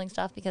homeschooling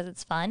stuff because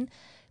it's fun,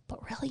 but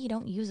really you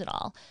don't use it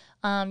all.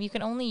 You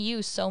can only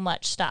use so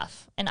much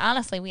stuff. And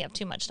honestly, we have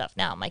too much stuff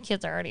now. My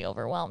kids are already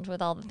overwhelmed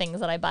with all the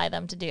things that I buy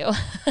them to do.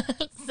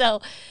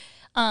 So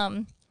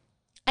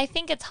I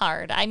think it's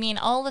hard. I mean,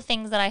 all the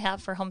things that I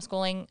have for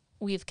homeschooling,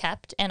 we've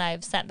kept and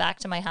I've sent back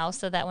to my house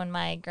so that when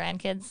my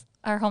grandkids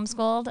are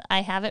homeschooled,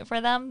 I have it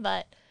for them.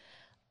 But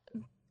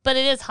it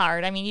is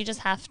hard. I mean, you just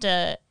have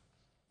to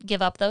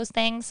give up those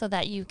things so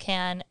that you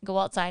can go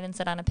outside and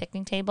sit on a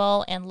picnic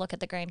table and look at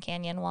the Grand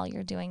Canyon while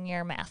you're doing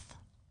your math.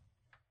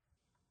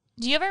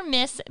 Do you ever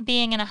miss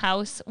being in a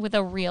house with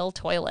a real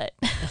toilet?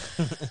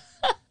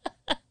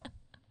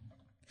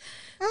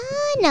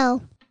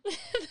 No.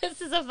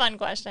 This is a fun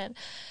question.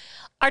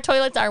 Our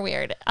toilets are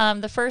weird.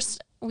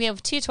 We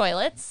have 2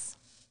 toilets.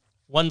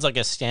 One's like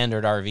a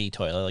standard RV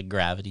toilet, like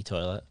gravity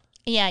toilet.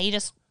 Yeah, you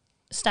just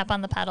step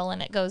on the pedal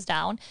and it goes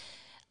down.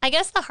 I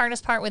guess the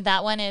hardest part with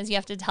that one is you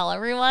have to tell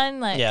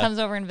everyone that comes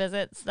over and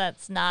visits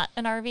that's not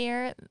an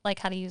RVer, like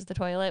how to use the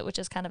toilet, which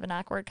is kind of an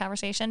awkward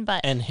conversation.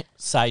 But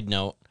Side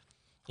note,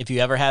 if you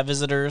ever have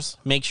visitors,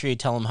 make sure you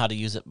tell them how to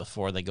use it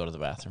before they go to the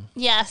bathroom.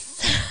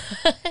 yes.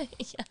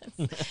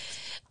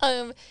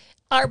 Yes.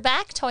 Our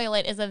back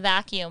toilet is a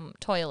vacuum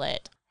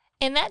toilet.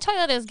 And that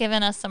toilet has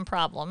given us some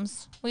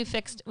problems. We've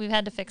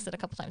had to fix it a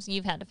couple times.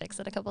 You've had to fix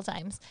it a couple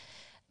times.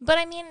 But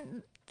I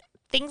mean,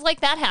 things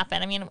like that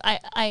happen. I mean,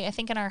 I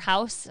think in our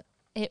house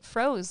it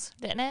froze,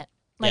 didn't it?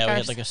 Like we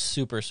had like a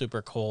super,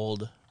 super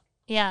cold.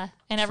 Yeah,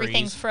 and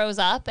everything froze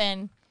up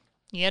and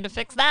you had to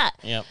fix that.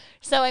 Yep.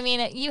 So, I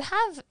mean, you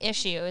have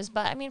issues,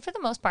 but I mean, for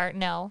the most part,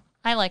 no.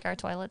 I like our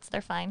toilets.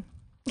 They're fine.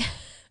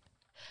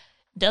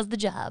 Does the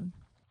job.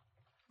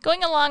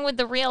 Going along with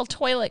the real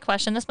toilet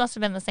question, this must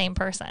have been the same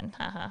person.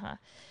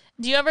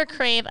 Do you ever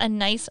crave a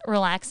nice,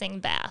 relaxing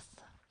bath?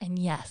 And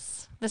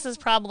yes, this is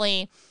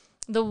probably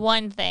the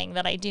one thing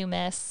that I do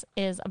miss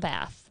is a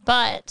bath.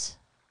 But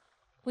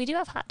we do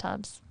have hot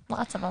tubs,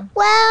 lots of them.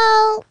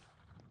 Well,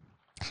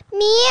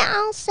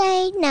 I'll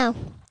say no.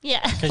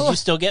 Yeah. Because you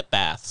still get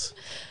baths.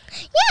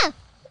 Yeah.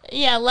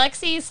 Yeah,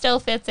 Lexi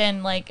still fits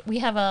in, like, we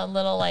have a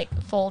little, like,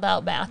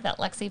 fold-out bath that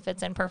Lexi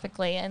fits in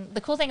perfectly. And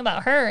the cool thing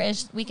about her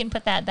is we can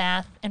put that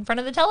bath in front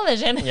of the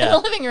television in the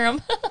living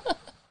room.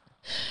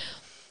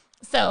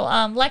 So,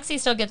 Lexi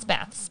still gets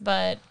baths,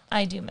 but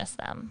I do miss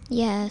them.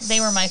 Yes. They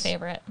were my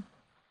favorite.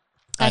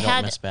 I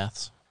don't miss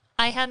baths.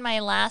 I had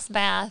my last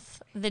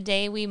bath the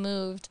day we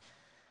moved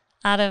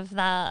out of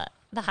the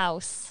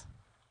house.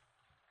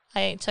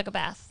 I took a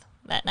bath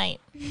that night.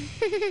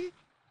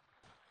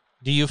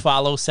 Do you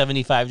follow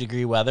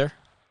 75-degree weather?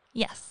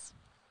 Yes.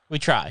 We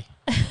try.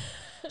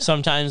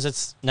 Sometimes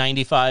it's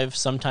 95.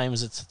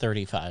 Sometimes it's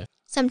 35.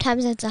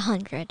 Sometimes it's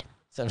 100.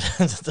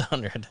 Sometimes it's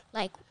 100.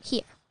 Like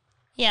here.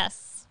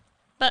 Yes.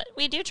 But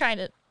we do try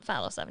to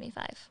follow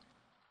 75.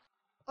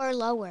 Or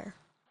lower.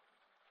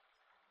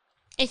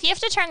 If you have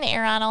to turn the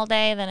air on all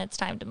day, then it's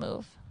time to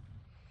move.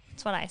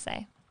 That's what I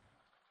say.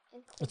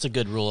 It's a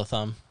good rule of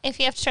thumb. If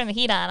you have to turn the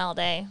heat on all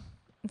day,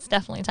 it's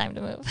definitely time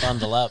to move.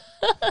 Bundle up.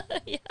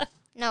 Yeah.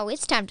 No,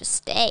 it's time to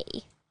stay.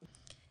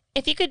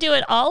 If you could do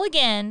it all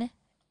again,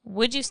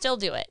 would you still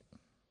do it?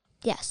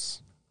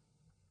 Yes.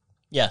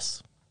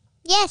 Yes.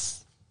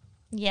 Yes.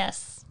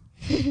 Yes.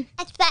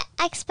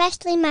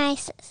 Especially my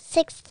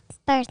 6th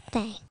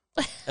birthday.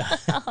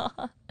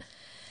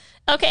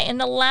 Okay, and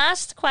the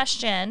last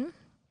question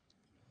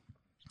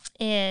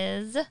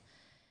is,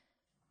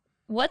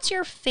 what's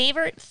your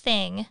favorite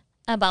thing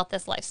about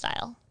this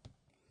lifestyle?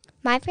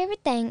 My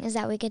favorite thing is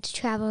that we get to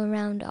travel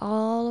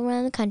all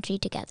around the country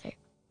together.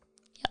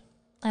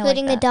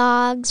 Including the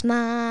dogs,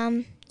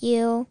 Mom,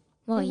 you,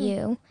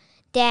 you,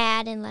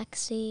 Dad, and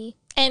Lexi.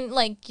 And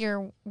like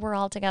we're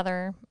all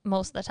together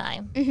most of the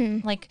time.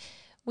 Mm-hmm. Like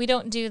we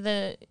don't do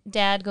the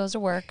dad goes to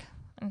work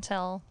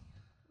until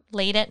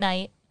late at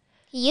night.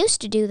 He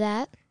used to do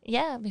that.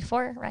 Yeah,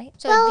 before, right?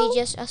 So it'd be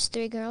just us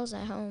 3 girls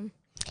at home.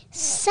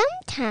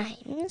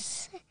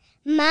 Sometimes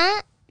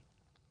Mom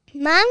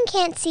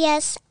can't see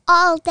us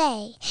all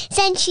day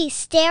since she's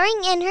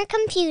staring in her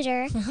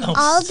computer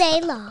all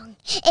day long.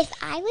 If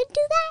I would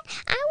do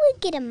that, I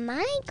would get a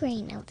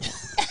migraine over it.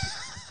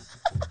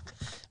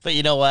 But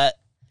you know what?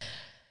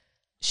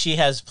 She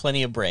has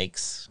plenty of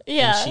breaks.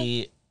 Yeah.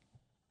 And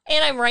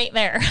And I'm right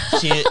there.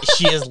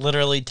 She is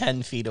literally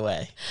 10 feet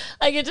away.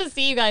 I get to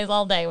see you guys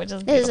all day, which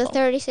is This is beautiful.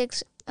 a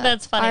 36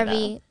 That's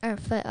funny, RV or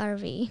foot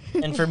RV.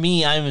 And for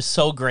me, I'm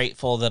so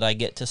grateful that I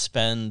get to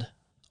spend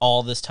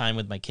all this time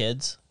with my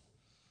kids.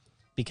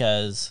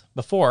 Because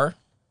before,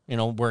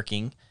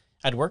 working,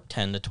 I'd work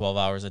 10 to 12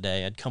 hours a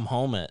day. I'd come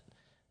home at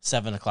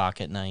 7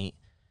 o'clock at night.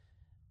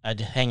 I'd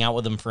hang out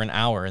with them for an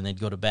hour and they'd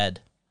go to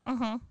bed.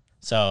 Mm-hmm.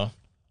 So,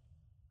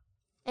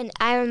 And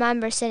I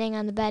remember sitting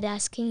on the bed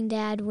asking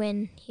Dad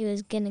when he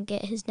was going to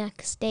get his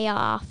next day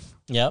off.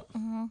 yep.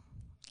 Mm-hmm.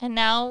 And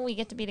now we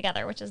get to be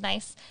together, which is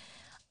nice.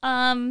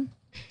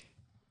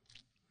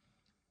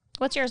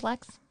 What's yours,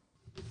 Lex?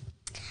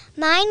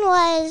 Mine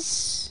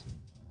was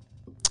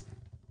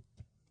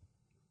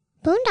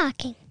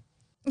boondocking.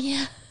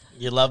 Yeah.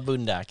 You love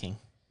boondocking.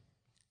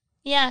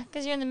 Yeah,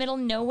 because you're in the middle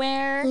of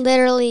nowhere.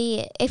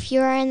 Literally, if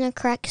you're in the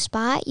correct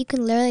spot, you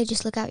can literally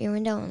just look out your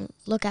window and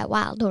look at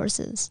wild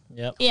horses.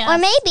 Yep. Yeah. Or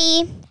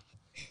maybe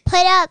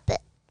put up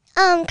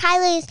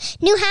Kylie's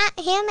new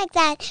hammock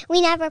that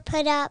we never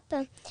put up.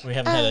 We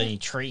haven't had any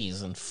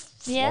trees in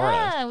Florida.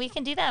 Yeah, we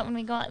can do that when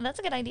we go out. That's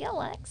a good idea,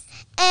 Lex.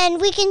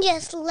 And we can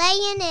just lay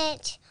in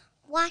it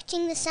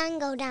watching the sun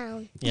go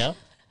down. Yep.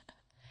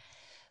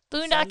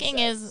 Boondocking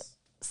is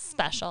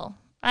special.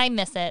 I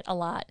miss it a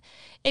lot.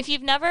 If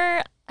you've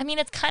never,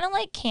 it's kind of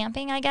like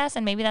camping, I guess,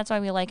 and maybe that's why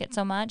we like it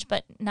so much,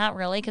 but not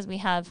really because we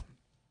have,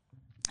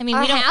 Our we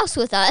don't. house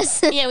with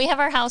us. Yeah, we have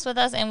our house with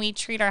us, and we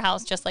treat our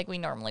house just like we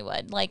normally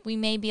would. Like, we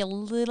may be a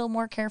little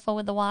more careful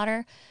with the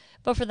water,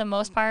 but for the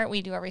most part,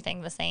 we do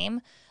everything the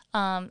same.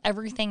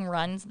 Everything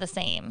runs the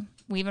same.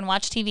 We even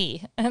watch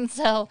TV, and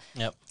so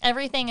Yep.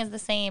 everything is the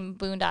same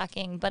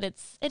boondocking. But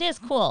it is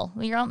cool.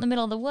 You're out in the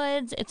middle of the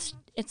woods.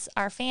 It's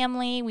our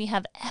family. We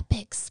have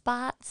epic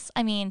spots.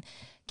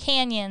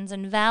 Canyons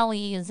and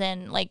valleys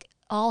and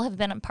all have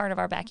been a part of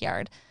our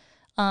backyard.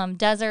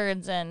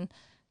 Deserts and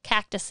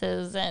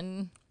cactuses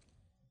and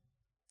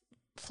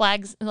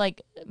flags,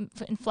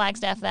 in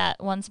Flagstaff,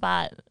 that one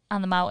spot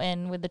on the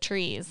mountain with the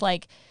trees.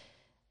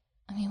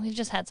 We've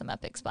just had some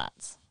epic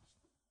spots.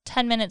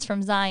 10 minutes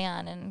from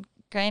Zion and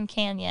Grand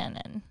Canyon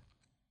and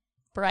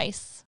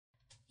Bryce.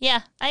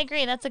 Yeah, I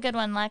agree. That's a good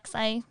one, Lex.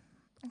 I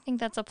think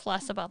that's a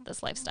plus about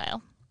this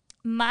lifestyle.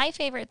 My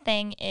favorite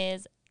thing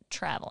is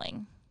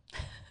traveling.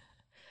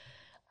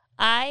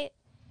 I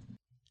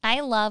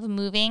love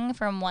moving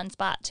from one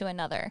spot to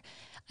another.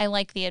 I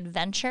like the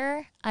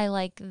adventure. I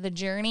like the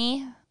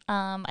journey.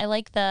 I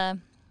like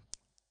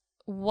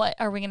what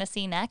are we going to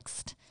see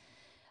next?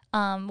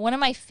 One of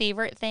my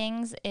favorite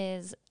things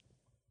is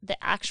the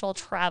actual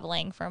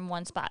traveling from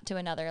one spot to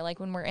another. Like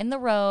when we're on the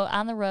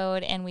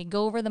road and we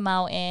go over the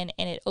mountain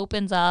and it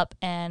opens up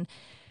and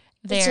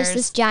It's just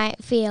this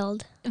giant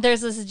field.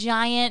 there's this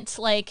giant,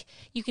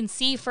 you can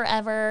see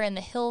forever and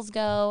the hills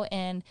go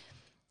and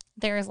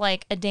there's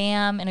a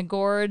dam and a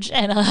gorge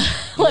and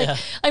Yeah.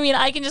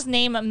 I can just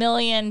name a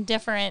million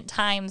different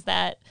times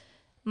that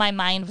my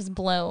mind was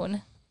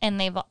blown, and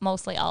they've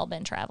mostly all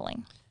been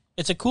traveling.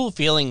 It's a cool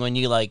feeling when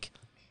you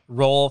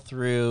roll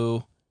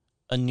through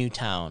a new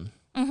town,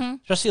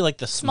 especially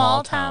the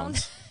small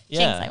towns.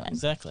 Jinx, Yeah, I win.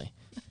 exactly.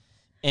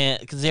 And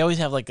because they always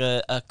have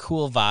a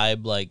cool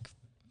vibe,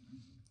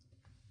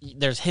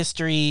 there's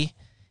history,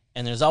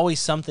 and there's always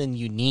something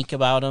unique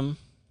about them.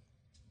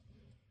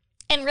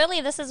 And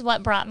really, this is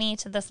what brought me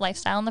to this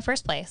lifestyle in the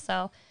first place.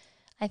 So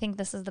I think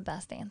this is the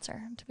best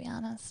answer, to be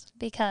honest,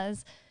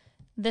 because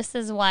this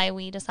is why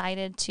we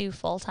decided to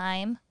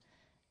full-time,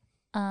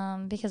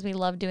 because we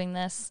love doing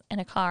this in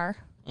a car.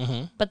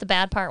 Mm-hmm. But the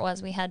bad part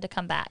was we had to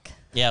come back.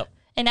 Yep.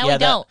 And now Yeah, we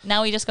don't.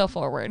 Now we just go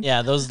forward.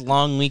 Yeah, those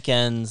long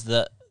weekends,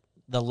 the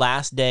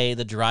last day,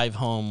 the drive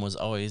home was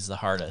always the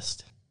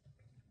hardest.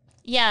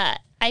 Yeah,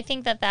 I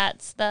think that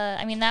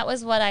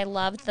was what I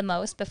loved the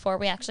most before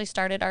we actually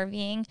started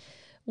RVing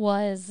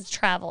was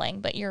traveling.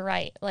 But you're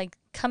right.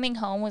 Coming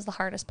home was the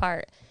hardest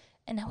part.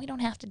 And now we don't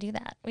have to do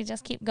that. We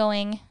just keep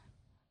going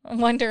in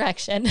one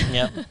direction.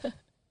 Yep.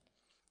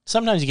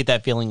 Sometimes you get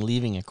that feeling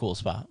leaving a cool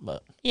spot,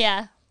 but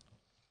Yeah.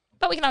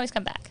 But we can always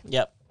come back.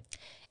 yep.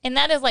 And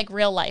that is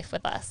real life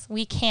with us.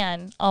 We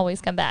can always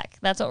come back.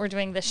 That's what we're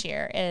doing this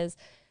year is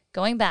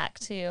going back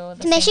to the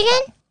To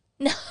Michigan?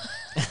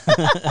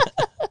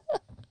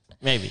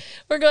 Maybe.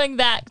 We're going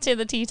back to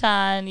the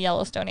Teton,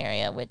 Yellowstone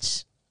area,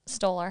 which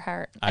stole our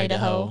heart.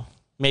 Idaho.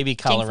 Maybe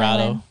Jinx, I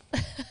Colorado.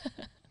 win.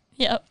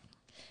 Yep.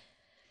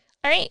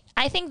 All right.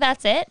 I think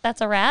that's it.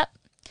 That's a wrap.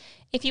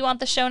 If you want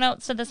the show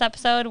notes to this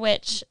episode,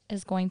 which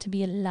is going to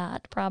be a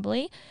lot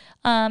probably,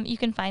 you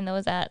can find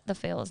those at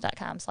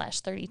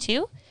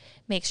thefailas.com/32.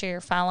 Make sure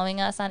you're following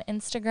us on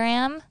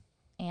Instagram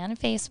and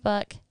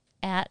Facebook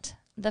at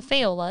The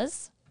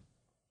Faolas.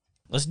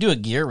 Let's do a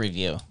gear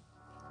review.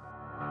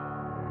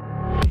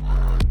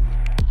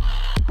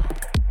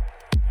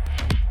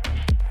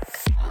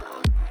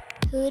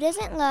 Who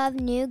doesn't love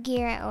new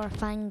gear or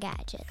fun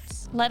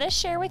gadgets? Let us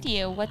share with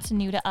you what's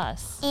new to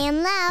us.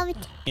 And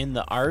loved. In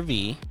the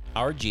RV,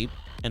 our Jeep,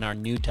 and our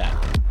new tech.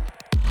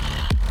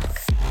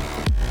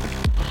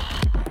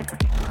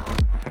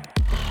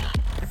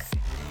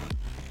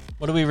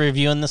 What are we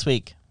reviewing this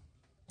week?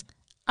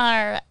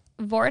 Our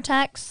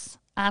Vortex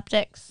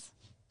Optics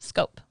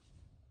scope.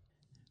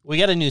 We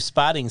got a new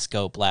spotting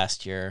scope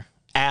last year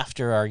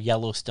after our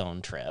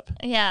Yellowstone trip.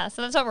 Yeah,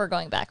 so that's what we're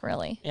going back,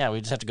 really. Yeah, we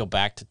just have to go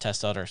back to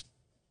test out our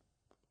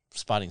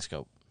spotting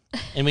scope.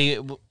 And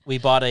we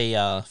bought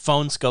a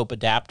phone scope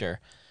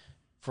adapter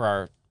for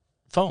our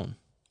phone.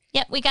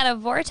 Yep, we got a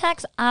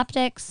Vortex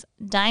Optics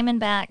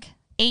Diamondback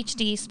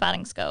HD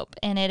spotting scope,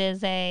 and it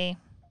is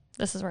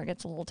this is where it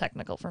gets a little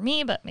technical for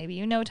me, but maybe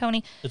you know,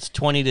 Tony. It's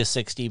 20 to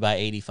 60 by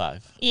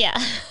 85. Yeah.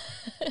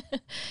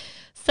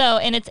 So,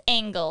 and it's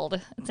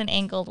angled. It's an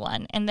angled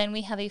one. And then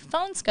we have a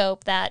phone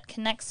scope that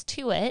connects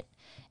to it,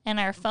 and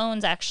our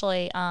phones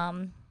actually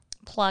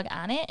plug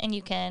on it, and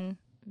you can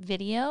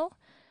video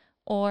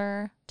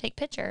or take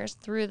pictures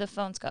through the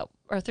phone scope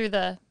or through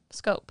the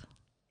scope.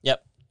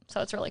 Yep. So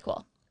it's really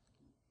cool.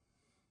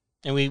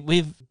 And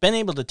we've been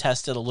able to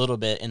test it a little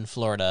bit in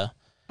Florida.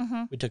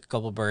 Mm-hmm. We took a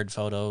couple bird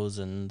photos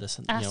and this,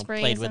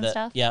 Ospreys played with and it.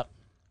 stuff? Yep.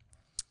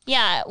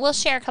 Yeah, we'll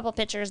share a couple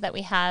pictures that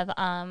we have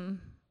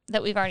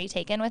that we've already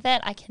taken with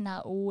it. I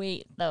cannot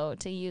wait, though,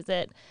 to use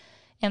it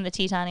in the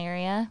Teton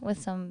area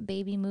with some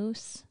baby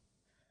moose.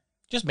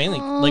 Just mainly,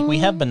 like we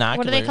have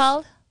binoculars. What are they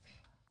called?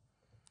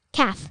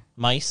 Calf.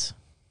 Mice.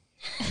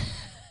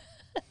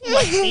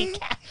 Lexi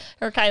calf,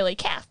 or Kylie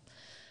calf.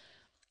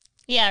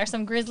 Yeah, or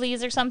some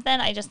grizzlies or something.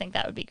 I just think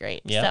that would be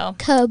great. Yep. So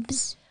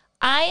Cubs.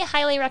 I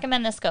highly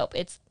recommend this scope.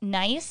 It's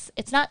nice.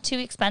 It's not too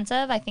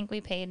expensive. I think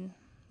we paid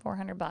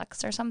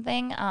 $400 or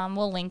something.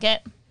 We'll link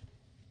it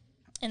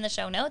in the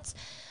show notes.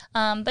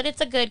 But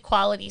it's a good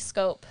quality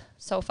scope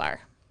so far.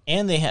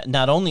 And they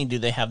not only do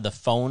they have the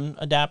phone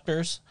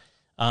adapters,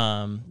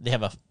 they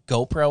have a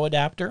GoPro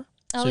adapter,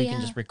 so you can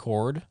just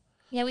record.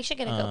 Yeah, we should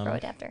get a GoPro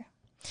adapter.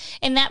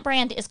 And that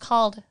brand is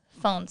called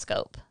Phone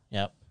Scope.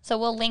 Yep. So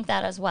we'll link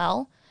that as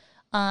well.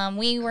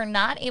 We were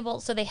not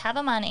able, so they have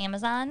them on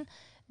Amazon,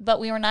 but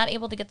we were not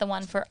able to get the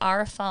one for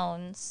our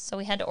phones, so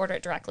we had to order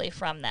it directly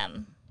from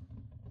them.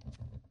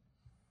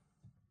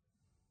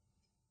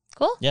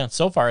 Cool. Yeah,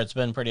 so far it's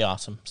been pretty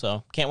awesome.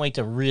 So can't wait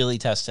to really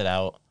test it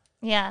out.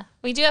 Yeah.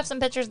 We do have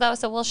some pictures, though,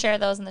 so we'll share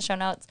those in the show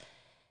notes.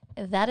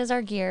 That is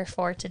our gear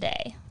for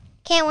today.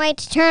 Can't wait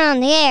to turn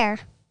on the air.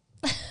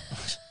 All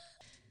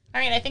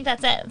right, I think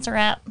that's it. It's a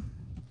wrap.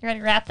 You ready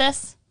to wrap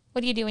this? What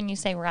do you do when you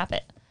say wrap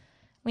it?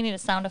 We need a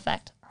sound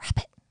effect. Wrap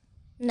it.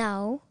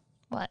 No.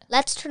 What?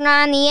 Let's turn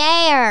on the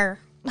air.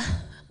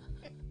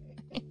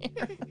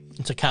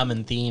 It's a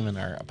common theme in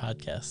our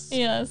podcasts.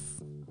 Yes.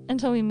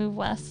 Until we move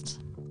west.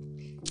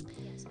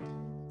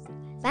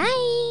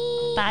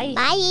 Bye. Bye.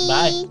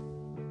 Bye.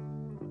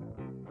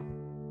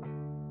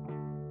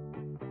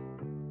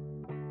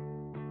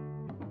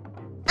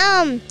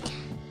 Bye.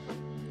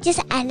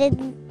 Just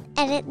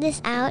edit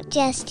this out.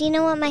 Just, do you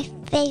know what my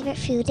favorite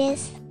food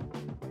is?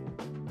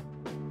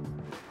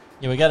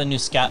 Yeah, we got a new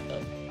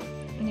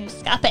New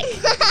scopic.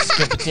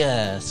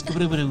 Scooby-Doo.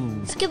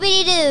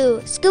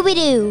 Scooby-Doo.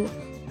 Scooby-Doo.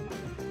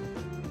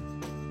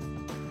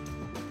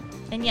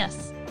 And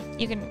yes,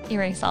 you can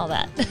erase all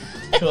that.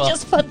 Cool.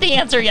 Just put the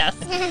answer yes.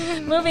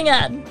 Moving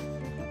on.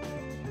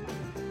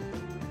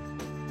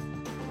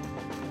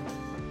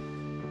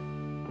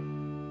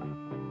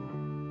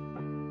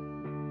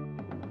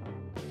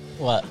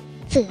 What?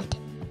 Food.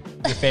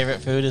 Your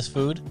favorite food is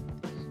food?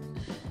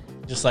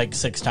 Just like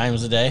 6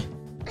 times a day?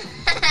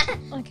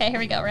 Okay, here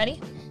we go. Ready?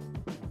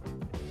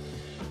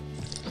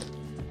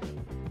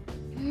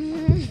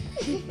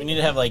 We need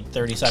to have like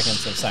 30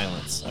 seconds of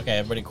silence. Okay,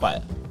 everybody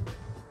quiet.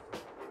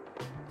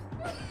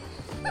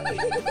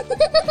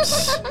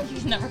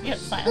 You never get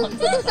silence.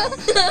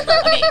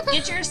 Okay,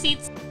 get your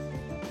seats.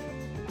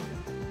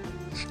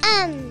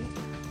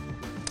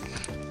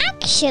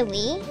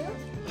 Actually,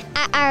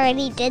 I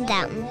already did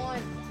that one.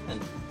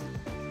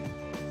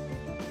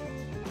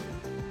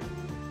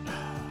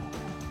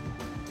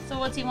 So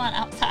what do you want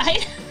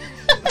outside?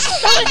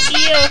 It's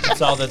you.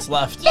 That's all that's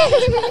left.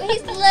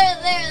 He's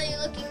literally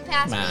looking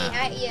past me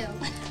at you.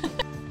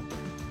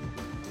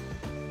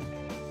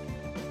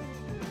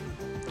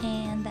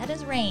 And that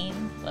is rain.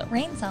 What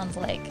rain sounds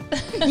like.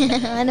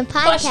 On a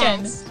Question.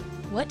 podcast.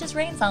 What does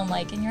rain sound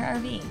like in your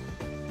RV?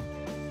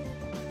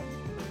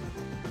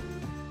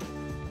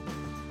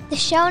 The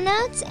show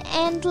notes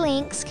and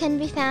links can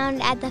be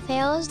found at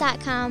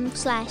thefails.com/.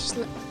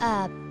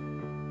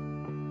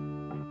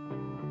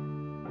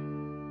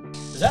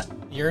 Is that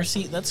your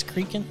seat that's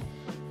creaking?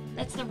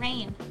 That's the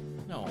rain.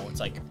 No, it's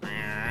like...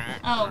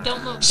 Oh,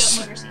 don't move. Don't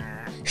move your seat.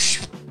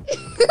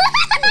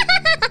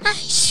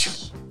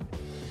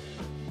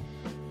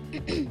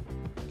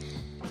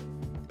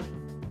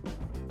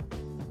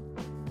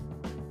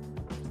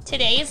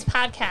 Today's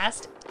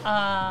podcast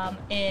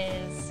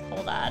is...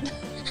 Hold on.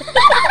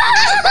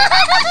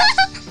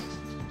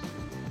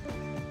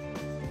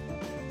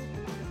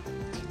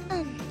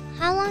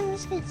 How long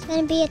is this going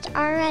to be? It's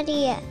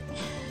already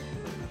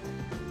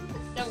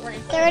Don't worry.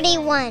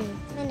 31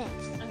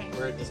 minutes. Okay.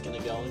 We're just going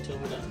to go until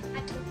we're done.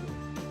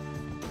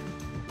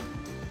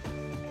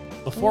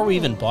 Before we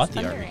even bought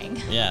the thundering.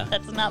 RV. Yeah.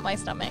 That's not my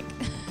stomach.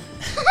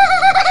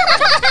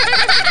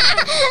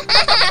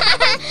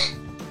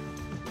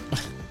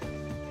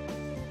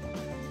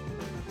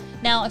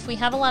 if we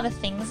have a lot of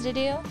things to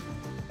do,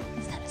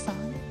 is that a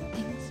song?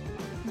 Things?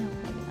 No,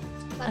 maybe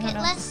not. I don't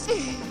know. Bucket list.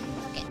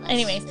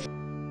 Anyways,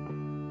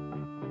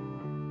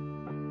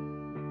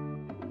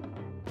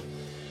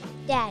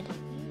 Dad,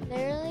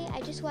 literally,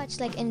 I just watched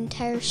like an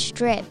entire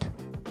strip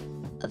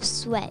of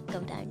sweat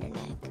go down your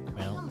neck.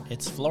 Well,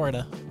 it's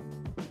Florida.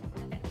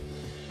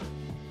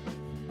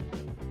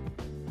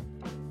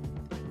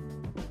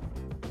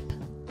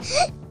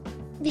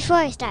 Before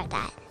I start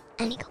that,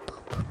 I need to go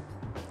poop.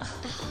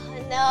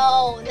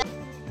 No.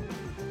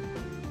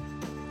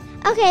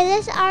 Okay,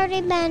 this has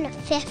already been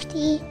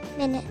 50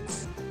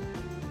 minutes.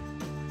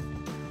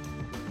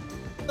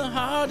 The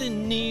heart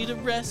in need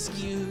of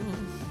rescue.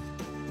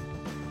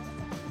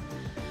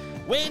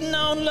 Waiting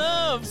on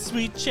love,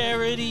 sweet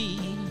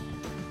charity.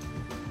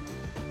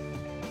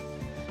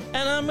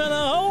 And I'm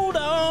gonna hold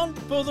on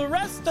for the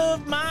rest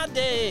of my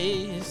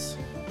days.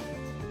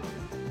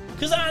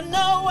 'Cause I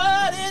know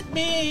what it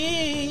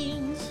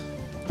means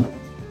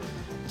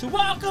to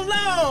walk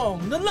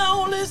along the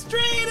lonely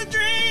street of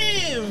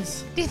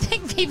dreams. do you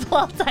think people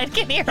outside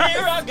can hear us?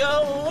 Here I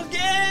go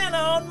again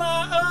on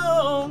my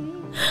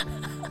own.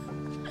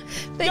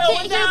 They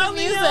Going can't hear the down the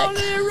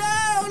only music.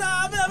 road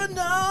I've ever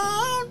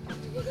known.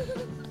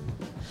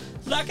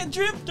 Like a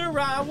drifter,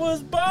 I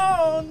was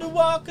born to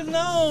walk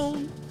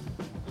alone.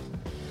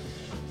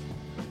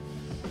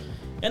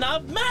 And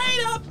I've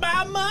made up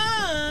my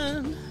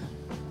mind.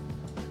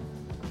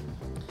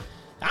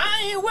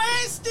 I ain't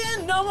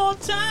wasting no more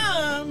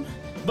time.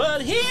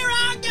 But here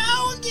I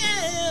go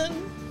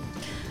again.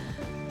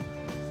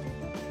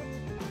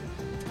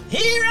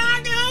 Here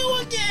I go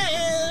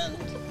again.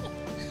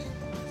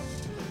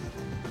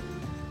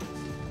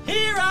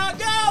 Here I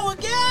go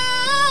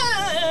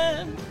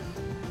again.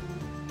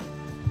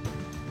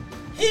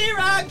 Here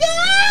I go.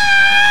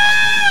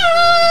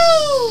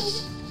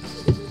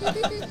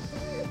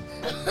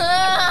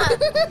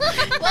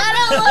 What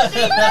a look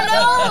in the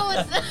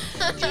nose!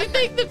 Do you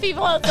think the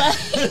people outside,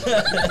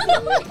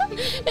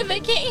 if they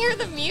can't hear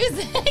the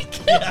music,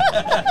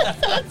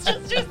 so it's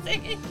just her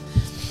singing?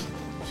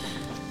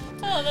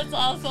 Oh, that's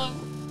awesome.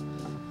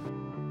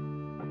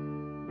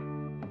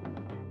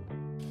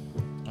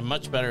 I'm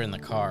much better in the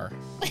car.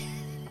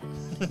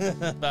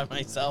 By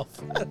myself.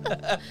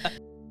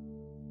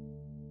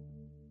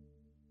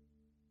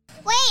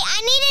 Wait, I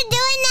need to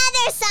do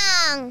another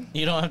song.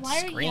 You don't have Why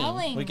are to you scream.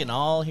 yelling? We can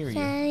all hear you.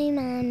 Sorry,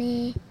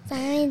 Mommy.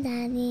 Sorry,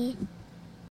 Daddy.